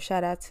 So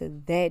shout out to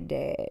that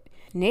dad.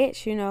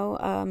 Next,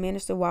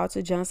 Minister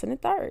Walter Johnson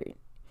III.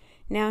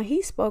 Now,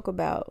 he spoke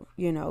about,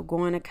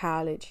 going to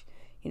college,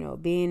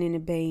 being in a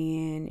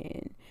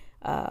band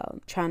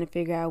and trying to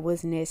figure out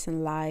what's next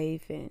in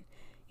life, and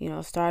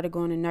started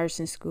going to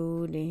nursing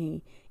school. Then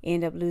he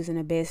ended up losing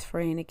a best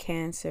friend to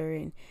cancer,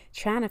 and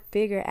trying to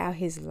figure out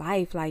his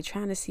life, like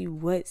trying to see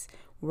what's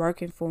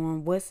working for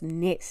him, what's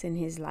next in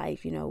his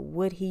life,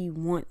 what he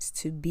wants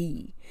to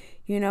be,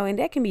 and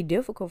that can be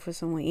difficult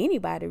for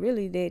anybody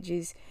really, that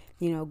just,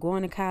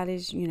 going to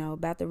college,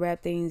 about to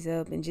wrap things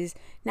up and just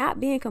not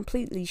being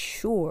completely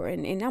sure.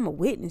 And I'm a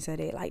witness of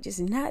that, like just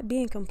not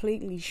being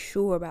completely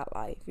sure about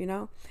life,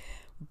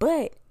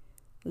 But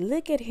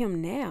look at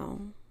him now.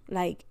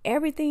 Like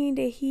everything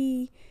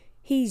that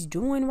he's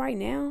doing right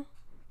now,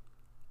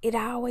 it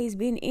always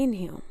been in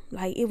him.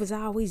 Like it was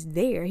always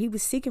there. He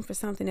was seeking for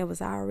something that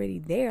was already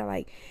there.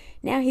 Like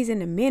now he's in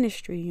the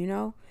ministry,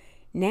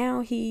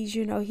 Now he's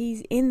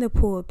in the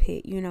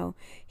pulpit,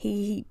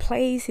 He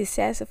plays his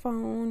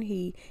saxophone.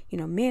 He,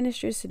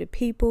 ministers to the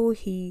people.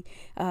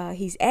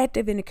 He's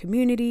active in the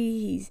community.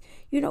 He's,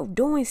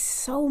 doing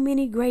so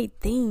many great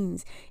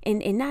things.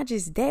 And not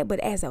just that, but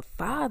as a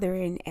father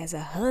and as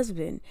a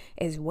husband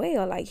as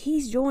well. Like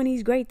he's doing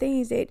these great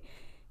things that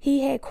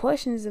he had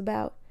questions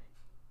about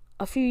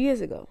a few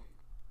years ago.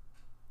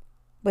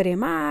 But in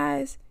my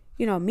eyes,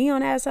 me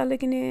on the outside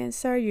looking in,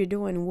 sir, you're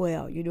doing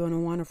well. You're doing a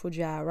wonderful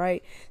job,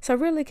 right? So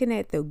we're looking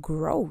at the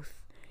growth,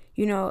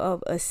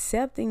 of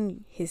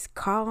accepting his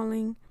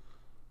calling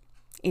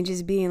and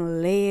just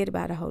being led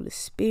by the Holy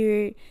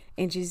Spirit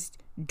and just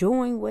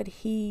doing what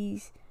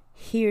he's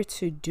here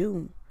to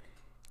do.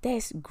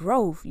 That's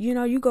growth.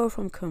 You go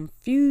from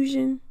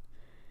confusion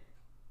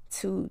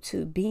to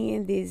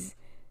being this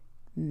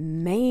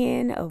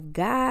man of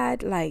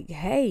God. Like,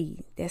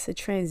 hey, that's a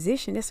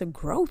transition. That's a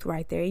growth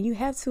right there. And you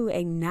have to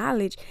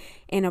acknowledge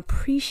and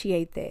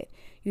appreciate that,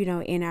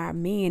 in our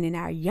men and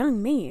our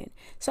young men.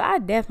 So I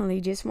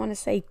definitely just want to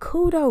say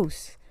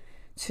kudos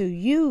to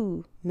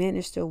you,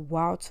 Minister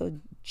Walter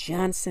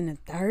Johnson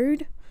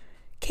III.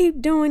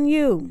 Keep doing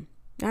you.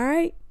 All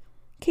right?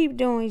 Keep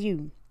doing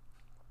you.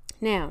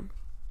 Now,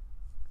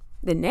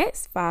 the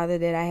next father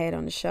that I had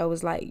on the show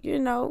was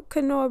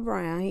Kenor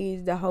Brown.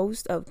 He's the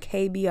host of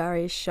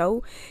KBRS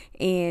show.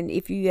 And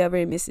if you ever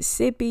in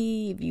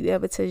Mississippi, if you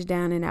ever touch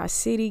down in our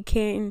city,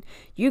 Canton,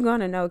 you're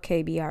going to know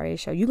KBRS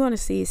show. You're going to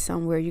see it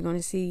somewhere. You're going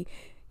to see,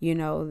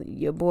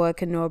 your boy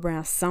Kenor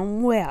Brown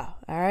somewhere.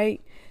 All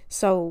right.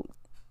 So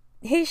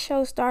his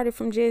show started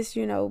from just,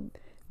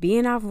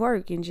 being off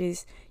work and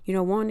just,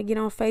 wanting to get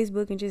on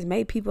Facebook and just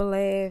make people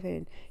laugh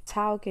and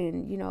talk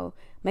and,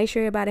 make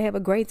sure everybody have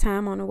a great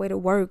time on the way to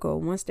work or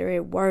once they're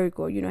at work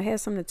or, have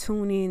something to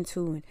tune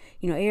into and,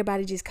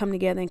 everybody just come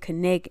together and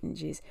connect and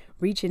just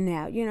reaching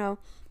out,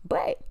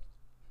 But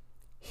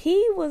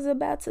he was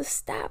about to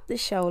stop the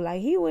show.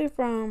 Like he went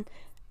from,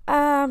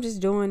 I'm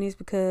just doing this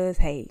because,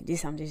 hey,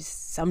 I'm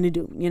just something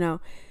to do,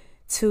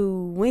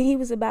 to when he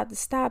was about to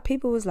stop,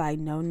 people was like,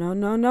 no.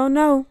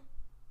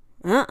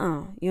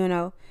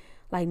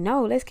 Like,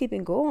 no, let's keep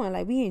it going.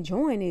 Like, we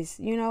enjoying this,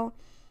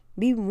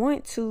 We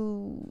want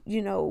to,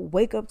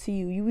 wake up to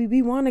you.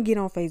 We want to get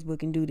on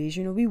Facebook and do this.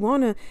 We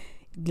want to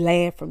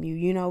laugh from you.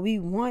 We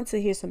want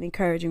to hear some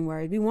encouraging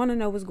words. We want to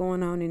know what's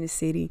going on in the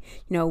city,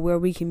 where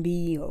we can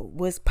be or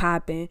what's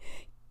popping.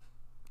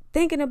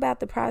 Thinking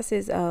about the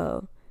process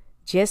of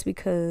just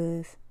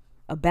because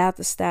about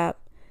to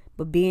stop,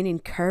 but being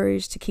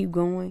encouraged to keep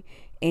going.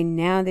 And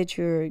now that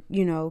you're,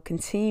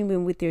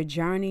 continuing with your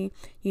journey,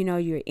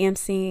 you're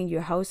emceeing,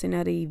 you're hosting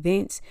other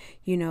events,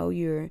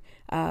 you're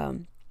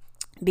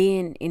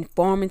being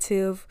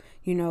informative,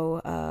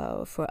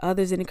 for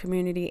others in the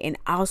community and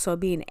also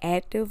being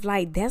active.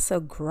 Like that's a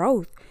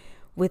growth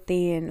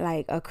within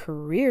like a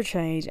career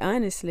change,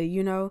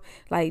 honestly,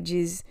 like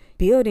just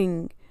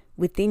building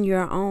within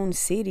your own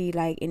city,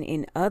 like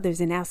in others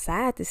and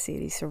outside the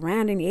city,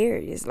 surrounding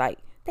areas. Like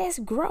that's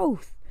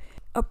growth.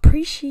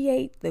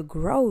 Appreciate the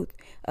growth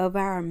of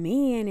our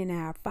men and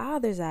our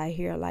fathers out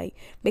here, like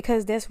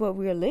because that's what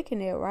we're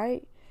looking at,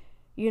 right?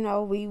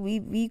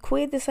 We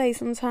quit to say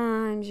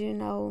sometimes,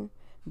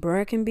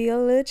 bruh can be a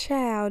little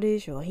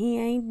childish or he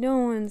ain't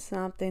doing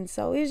something.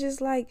 So it's just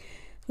like,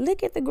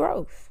 look at the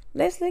growth.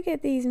 Let's look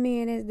at these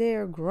men as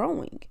they're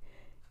growing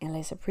and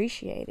let's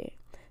appreciate it.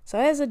 So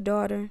as a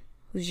daughter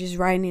who's just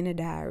writing in a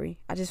diary,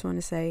 I just want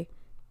to say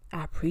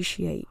I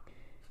appreciate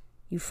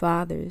you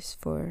fathers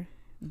for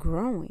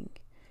growing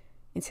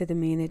into the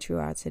men that you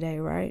are today,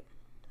 right?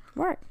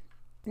 Right.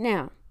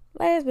 Now,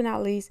 last but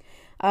not least,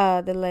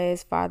 the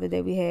last father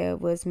that we had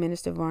was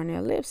Minister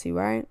Varnell Lipsey,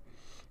 right?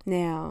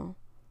 Now,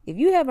 if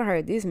you haven't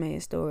heard this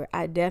man's story,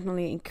 I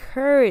definitely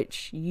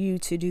encourage you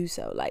to do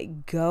so.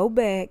 Like, go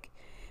back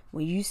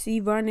when you see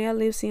Varnell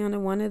Lipsey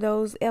on one of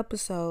those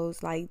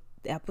episodes, like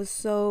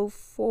episode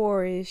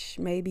 4-ish,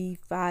 maybe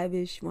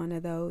 5-ish, one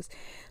of those.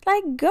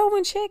 Like, go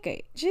and check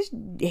it. Just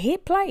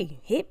hit play,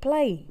 hit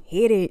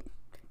it.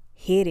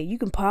 You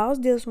can pause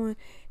this one,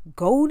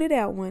 go to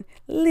that one,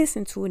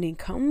 listen to it, and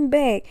come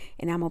back,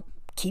 and I'm going to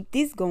keep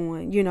this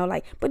going,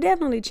 but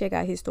definitely check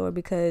out his story,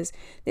 because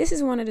this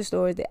is one of the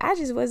stories that I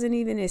just wasn't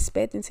even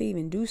expecting to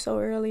even do so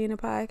early in the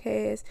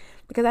podcast,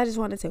 because I just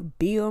wanted to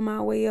build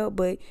my way up.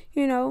 But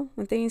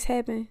when things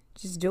happen,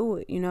 just do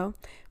it.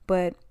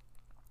 But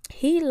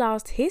he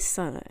lost his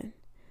son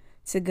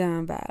to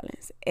gun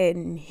violence,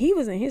 and he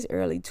was in his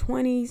early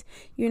 20s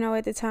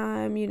at the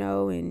time,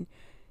 and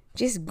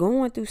just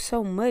going through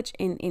so much,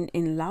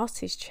 and lost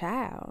his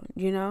child.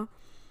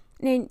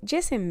 And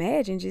just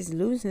imagine just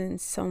losing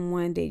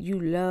someone that you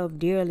love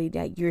dearly,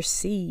 that your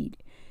seed.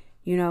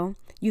 You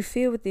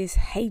feel with this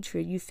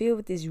hatred, you feel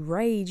with this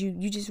rage,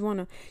 you just want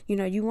to,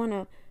 you want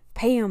to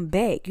pay them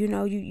back, you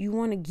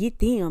want to get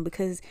them,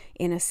 because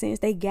in a sense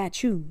they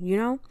got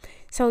you.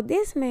 So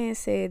this man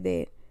said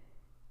that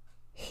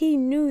he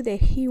knew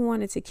that he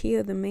wanted to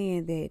kill the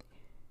man that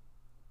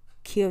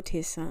killed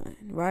his son,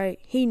 right?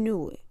 He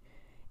knew it.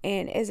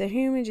 And as a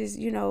human,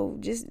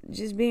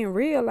 just being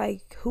real,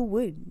 like, who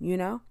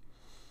wouldn't,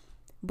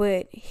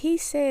 But he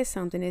said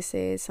something. It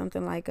said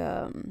something like,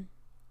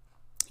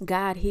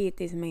 God hid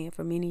this man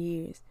for many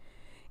years.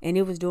 And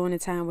it was during a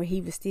time where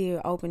he was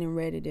still open and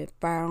ready to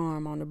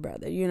firearm on the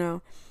brother,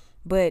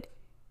 But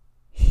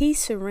he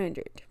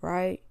surrendered,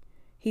 right?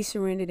 He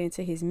surrendered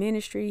into his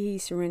ministry. He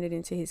surrendered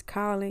into his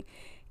calling.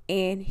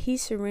 And he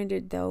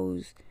surrendered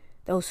those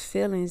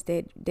feelings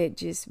that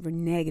just were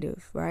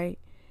negative, right?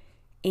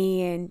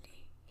 And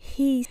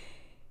he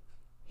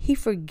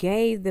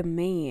forgave the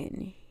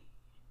man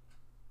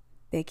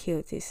that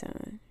killed his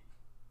son.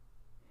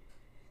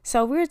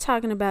 So we're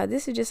talking about,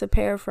 this is just a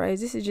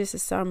paraphrase, this is just a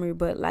summary,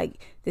 but like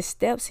the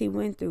steps he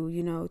went through,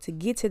 to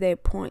get to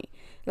that point,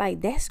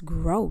 like that's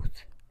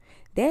growth.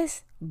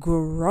 That's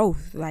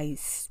growth, like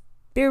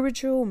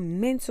spiritual,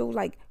 mental,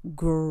 like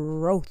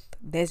growth.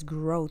 That's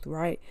growth,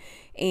 right?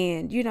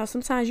 And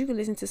sometimes you can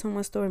listen to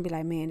someone's story and be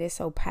like, man, that's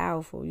so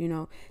powerful,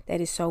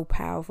 that is so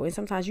powerful. And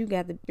sometimes you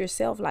got to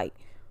yourself like,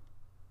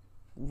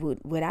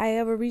 would I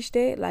ever reach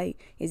that?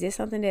 Like, is there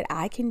something that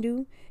I can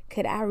do?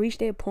 Could I reach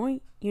that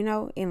point,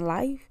 in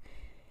life?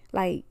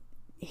 Like,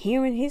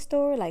 hearing his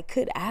story, like,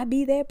 could I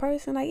be that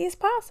person? Like, it's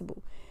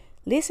possible.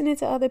 Listening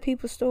to other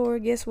people's story,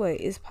 guess what?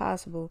 It's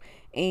possible.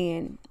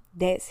 And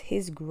that's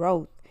his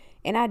growth.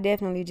 And I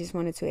definitely just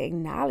wanted to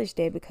acknowledge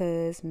that,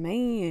 because,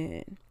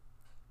 man,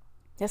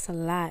 that's a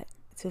lot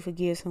to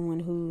forgive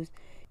someone who's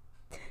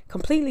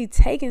completely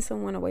taking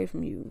someone away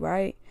from you,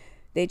 right?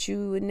 That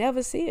you would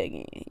never see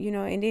again,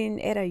 and then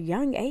at a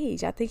young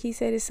age, I think he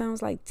said it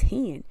sounds like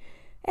 10,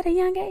 at a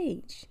young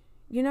age,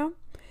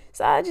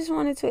 So I just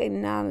wanted to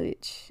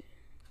acknowledge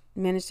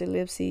Minister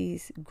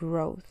Lipsy's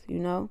growth,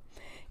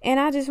 and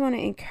I just want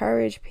to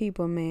encourage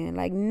people, man,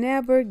 like,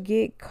 never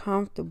get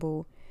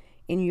comfortable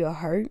in your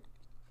hurt,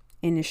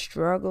 in the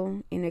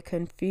struggle, in the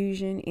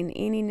confusion, in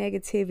any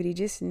negativity.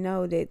 Just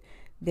know that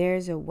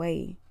there's a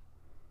way.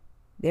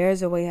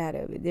 There's a way out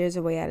of it. There's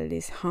a way out of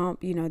this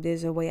hump.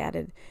 There's a way out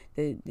of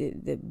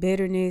the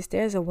bitterness.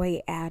 There's a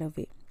way out of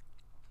it.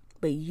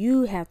 But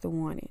you have to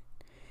want it.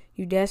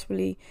 You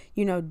desperately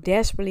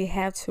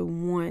have to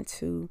want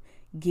to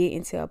get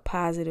into a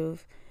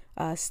positive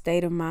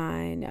state of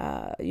mind,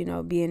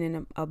 being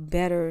in a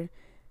better,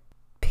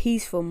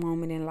 peaceful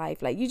moment in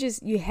life. Like,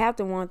 you have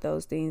to want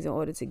those things in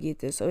order to get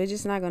there. So it's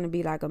just not going to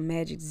be like a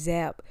magic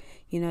zap,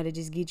 to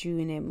just get you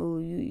in that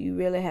mood. You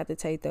really have to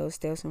take those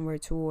steps and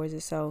work towards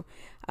it. So,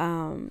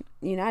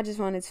 I just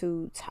wanted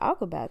to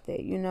talk about that.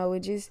 It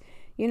just,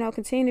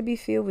 continue to be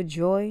filled with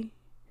joy,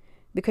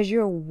 because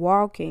you're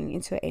walking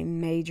into a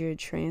major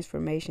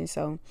transformation.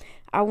 So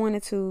I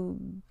wanted to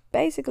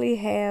basically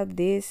have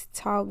this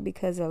talk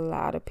because a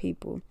lot of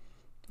people,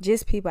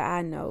 just people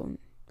I know,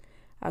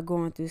 are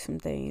going through some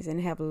things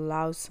and have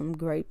lost some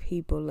great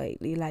people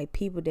lately. Like,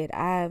 people that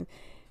I've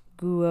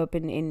grew up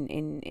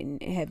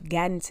and have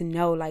gotten to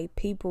know. Like,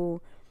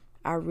 people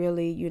are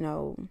really,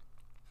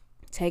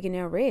 taking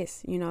their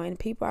rest, and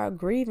people are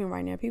grieving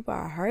right now. People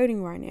are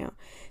hurting right now.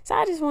 So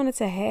I just wanted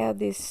to have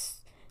this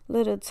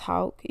little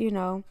talk,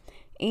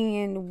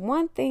 and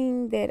one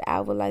thing that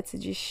I would like to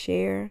just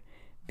share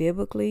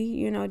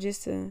biblically,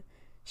 just to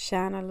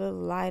shine a little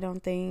light on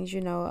things,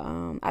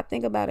 I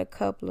think about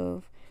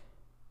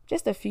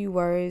just a few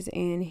words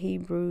in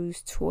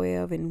Hebrews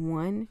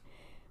 12:1,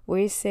 where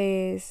it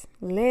says,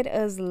 let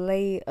us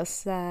lay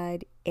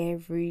aside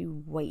every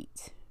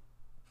weight.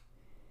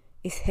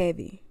 It's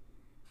heavy.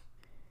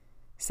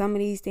 Some of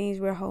these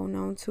things we're holding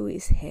on to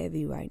is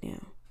heavy right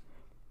now.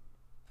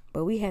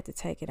 But we have to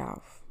take it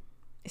off.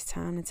 It's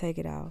time to take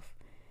it off.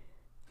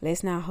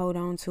 Let's not hold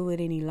on to it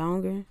any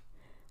longer.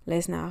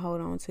 Let's not hold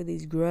on to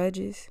these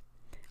grudges.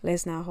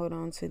 Let's not hold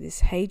on to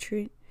this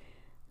hatred.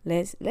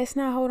 Let's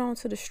not hold on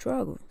to the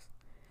struggles.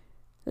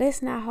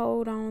 Let's not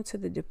hold on to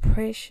the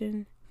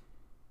depression.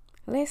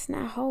 Let's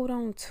not hold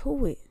on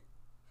to it.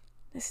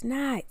 Let's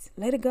not.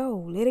 Let it go.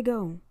 Let it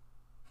go.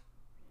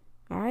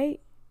 All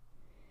right?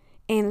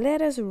 And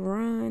let us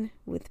run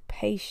with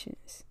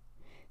patience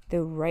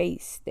the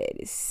race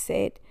that is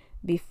set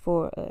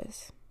before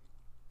us.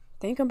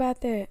 Think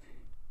about that.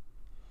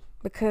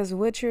 Because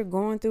what you're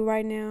going through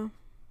right now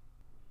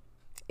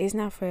It's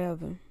not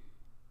forever.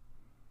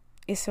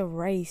 It's a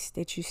race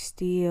that you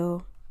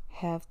still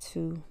have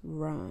to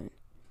run.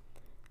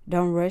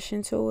 Don't rush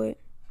into it,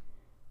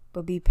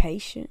 but be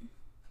patient.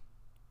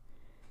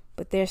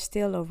 But there's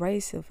still a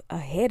race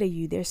ahead of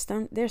you.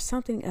 There's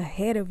something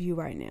ahead of you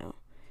right now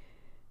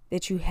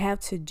that you have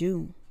to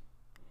do.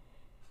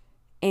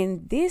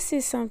 And this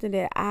is something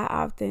that I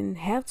often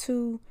have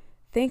to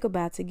think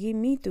about to get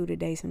me through the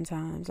day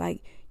sometimes.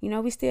 Like,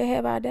 we still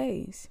have our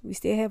days. We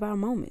still have our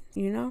moments,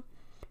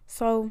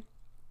 So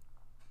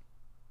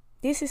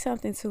this is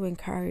something to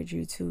encourage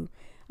you to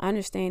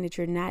understand that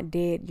you're not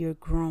dead, you're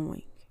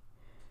growing.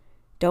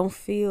 Don't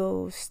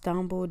feel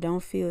stumbled,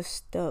 don't feel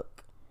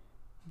stuck.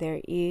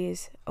 There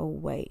is a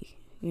way,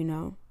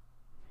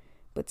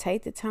 But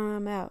take the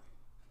time out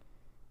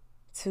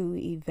to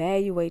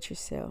evaluate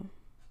yourself.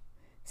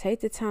 Take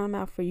the time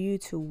out for you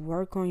to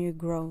work on your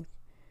growth,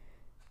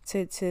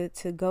 to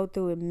go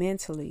through it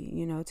mentally,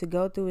 to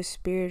go through it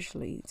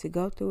spiritually, to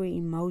go through it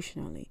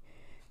emotionally,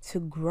 to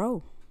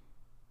grow,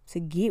 to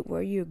get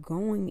where you're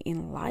going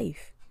in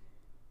life,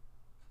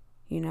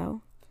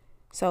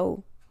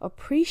 So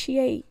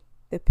appreciate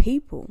the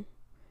people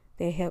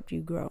that helped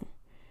you grow.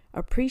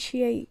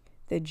 Appreciate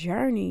the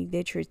journey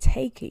that you're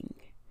taking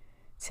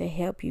to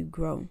help you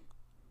grow.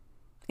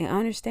 And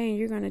understand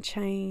you're going to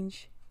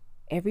change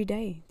every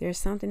day. There's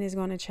something that's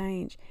going to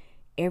change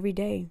every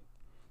day.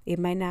 It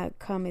may not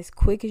come as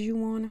quick as you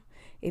want to.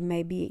 It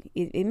may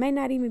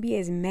not even be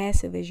as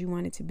massive as you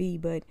want it to be,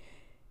 but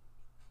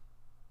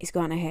it's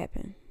going to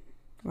happen,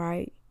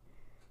 right?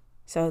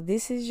 So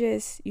this is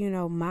just,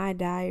 my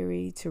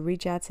diary to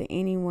reach out to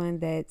anyone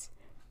that's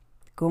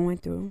going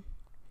through,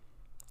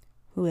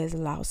 who has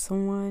lost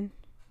someone,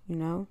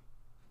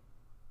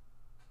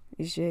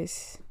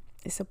 it's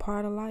a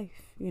part of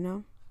life,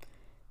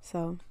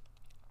 So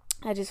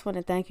I just want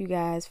to thank you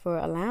guys for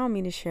allowing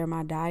me to share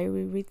my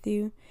diary with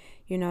you,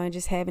 and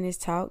just having this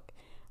talk.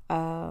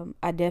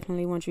 I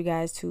definitely want you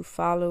guys to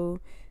follow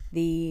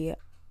the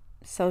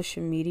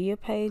social media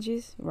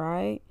pages,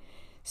 right?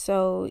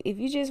 So if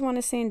you just want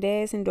to send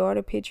dads and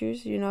daughter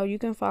pictures, you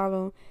can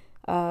follow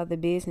the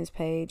business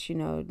page,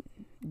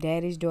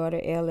 Daddy's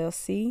Daughter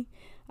LLC.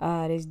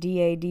 That's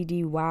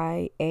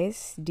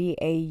DADDYS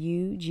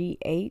DAUGHTER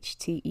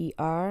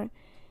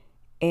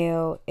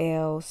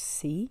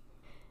LLC.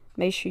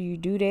 Make sure you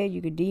do that.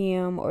 You could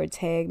DM or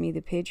tag me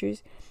the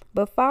pictures.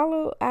 But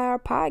follow our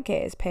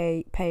podcast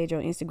page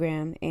on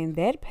Instagram. And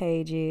that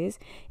page is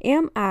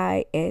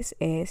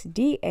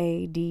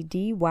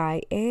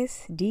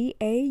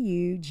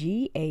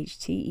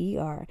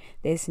MISSDADDYSDAUGHTER.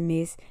 That's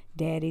Miss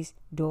Daddy's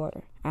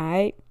Daughter. All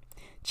right.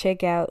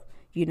 Check out,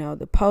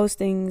 the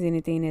postings,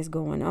 anything that's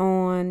going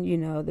on,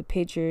 the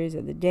pictures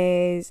of the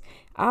dads,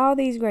 all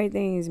these great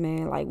things,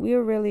 man. Like,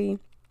 we're really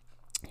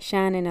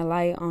shining a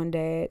light on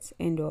dads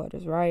and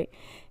daughters, right?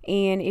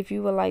 And if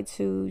you would like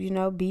to,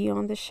 be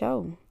on the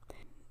show,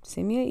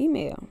 send me an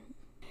email.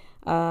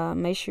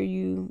 Make sure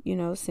you,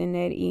 send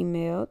that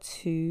email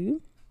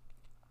to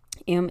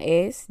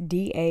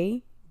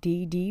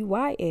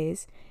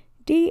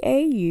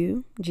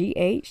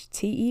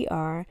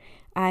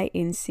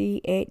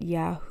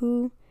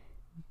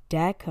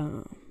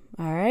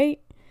All right.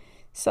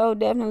 So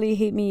definitely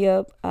hit me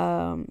up,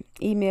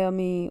 email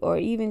me, or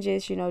even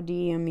just,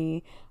 DM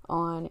me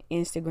on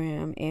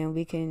Instagram, and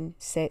we can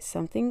set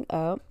something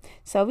up.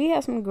 So we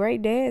have some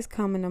great dads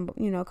coming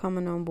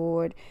on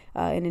board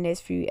in the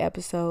next few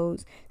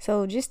episodes.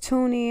 So just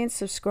tune in,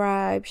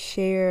 subscribe,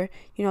 share,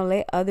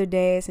 let other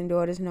dads and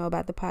daughters know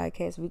about the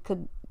podcast.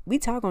 We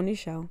talk on this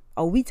show.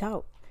 We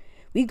talk.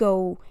 We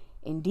go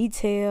in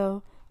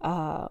detail.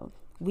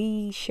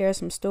 We share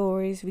some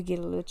stories. We get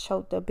a little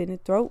choked up in the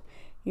throat.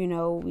 We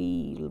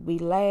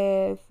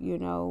laugh,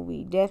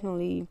 we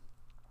definitely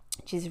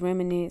just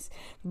reminisce,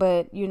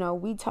 but,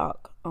 we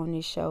talk on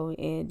this show,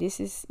 and this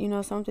is,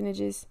 something to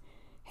just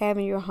have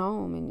in your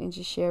home and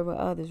just share with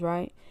others,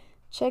 right?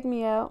 Check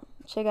me out.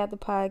 Check out the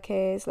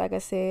podcast. Like I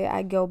said,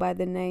 I go by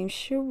the name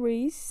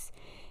Sharice,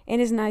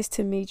 and it's nice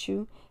to meet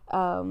you.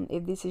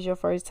 If this is your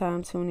first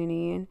time tuning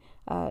in,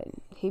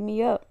 hit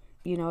me up.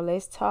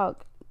 Let's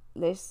talk.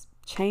 Let's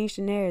change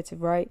the narrative,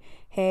 right?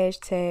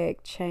 Hashtag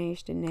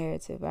change the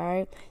narrative. All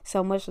right.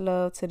 So much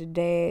love to the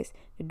dads,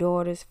 the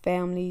daughters,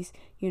 families,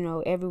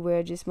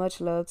 everywhere. Just much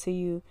love to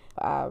you.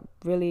 I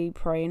really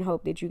pray and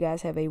hope that you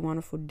guys have a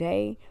wonderful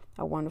day,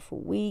 a wonderful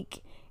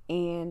week,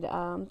 and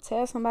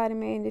tell somebody,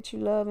 man, that you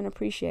love and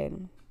appreciate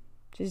them.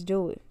 Just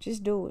do it.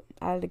 Just do it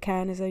out of the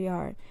kindness of your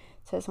heart.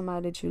 Tell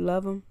somebody that you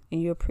love them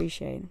and you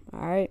appreciate them.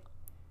 All right.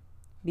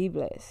 Be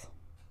blessed.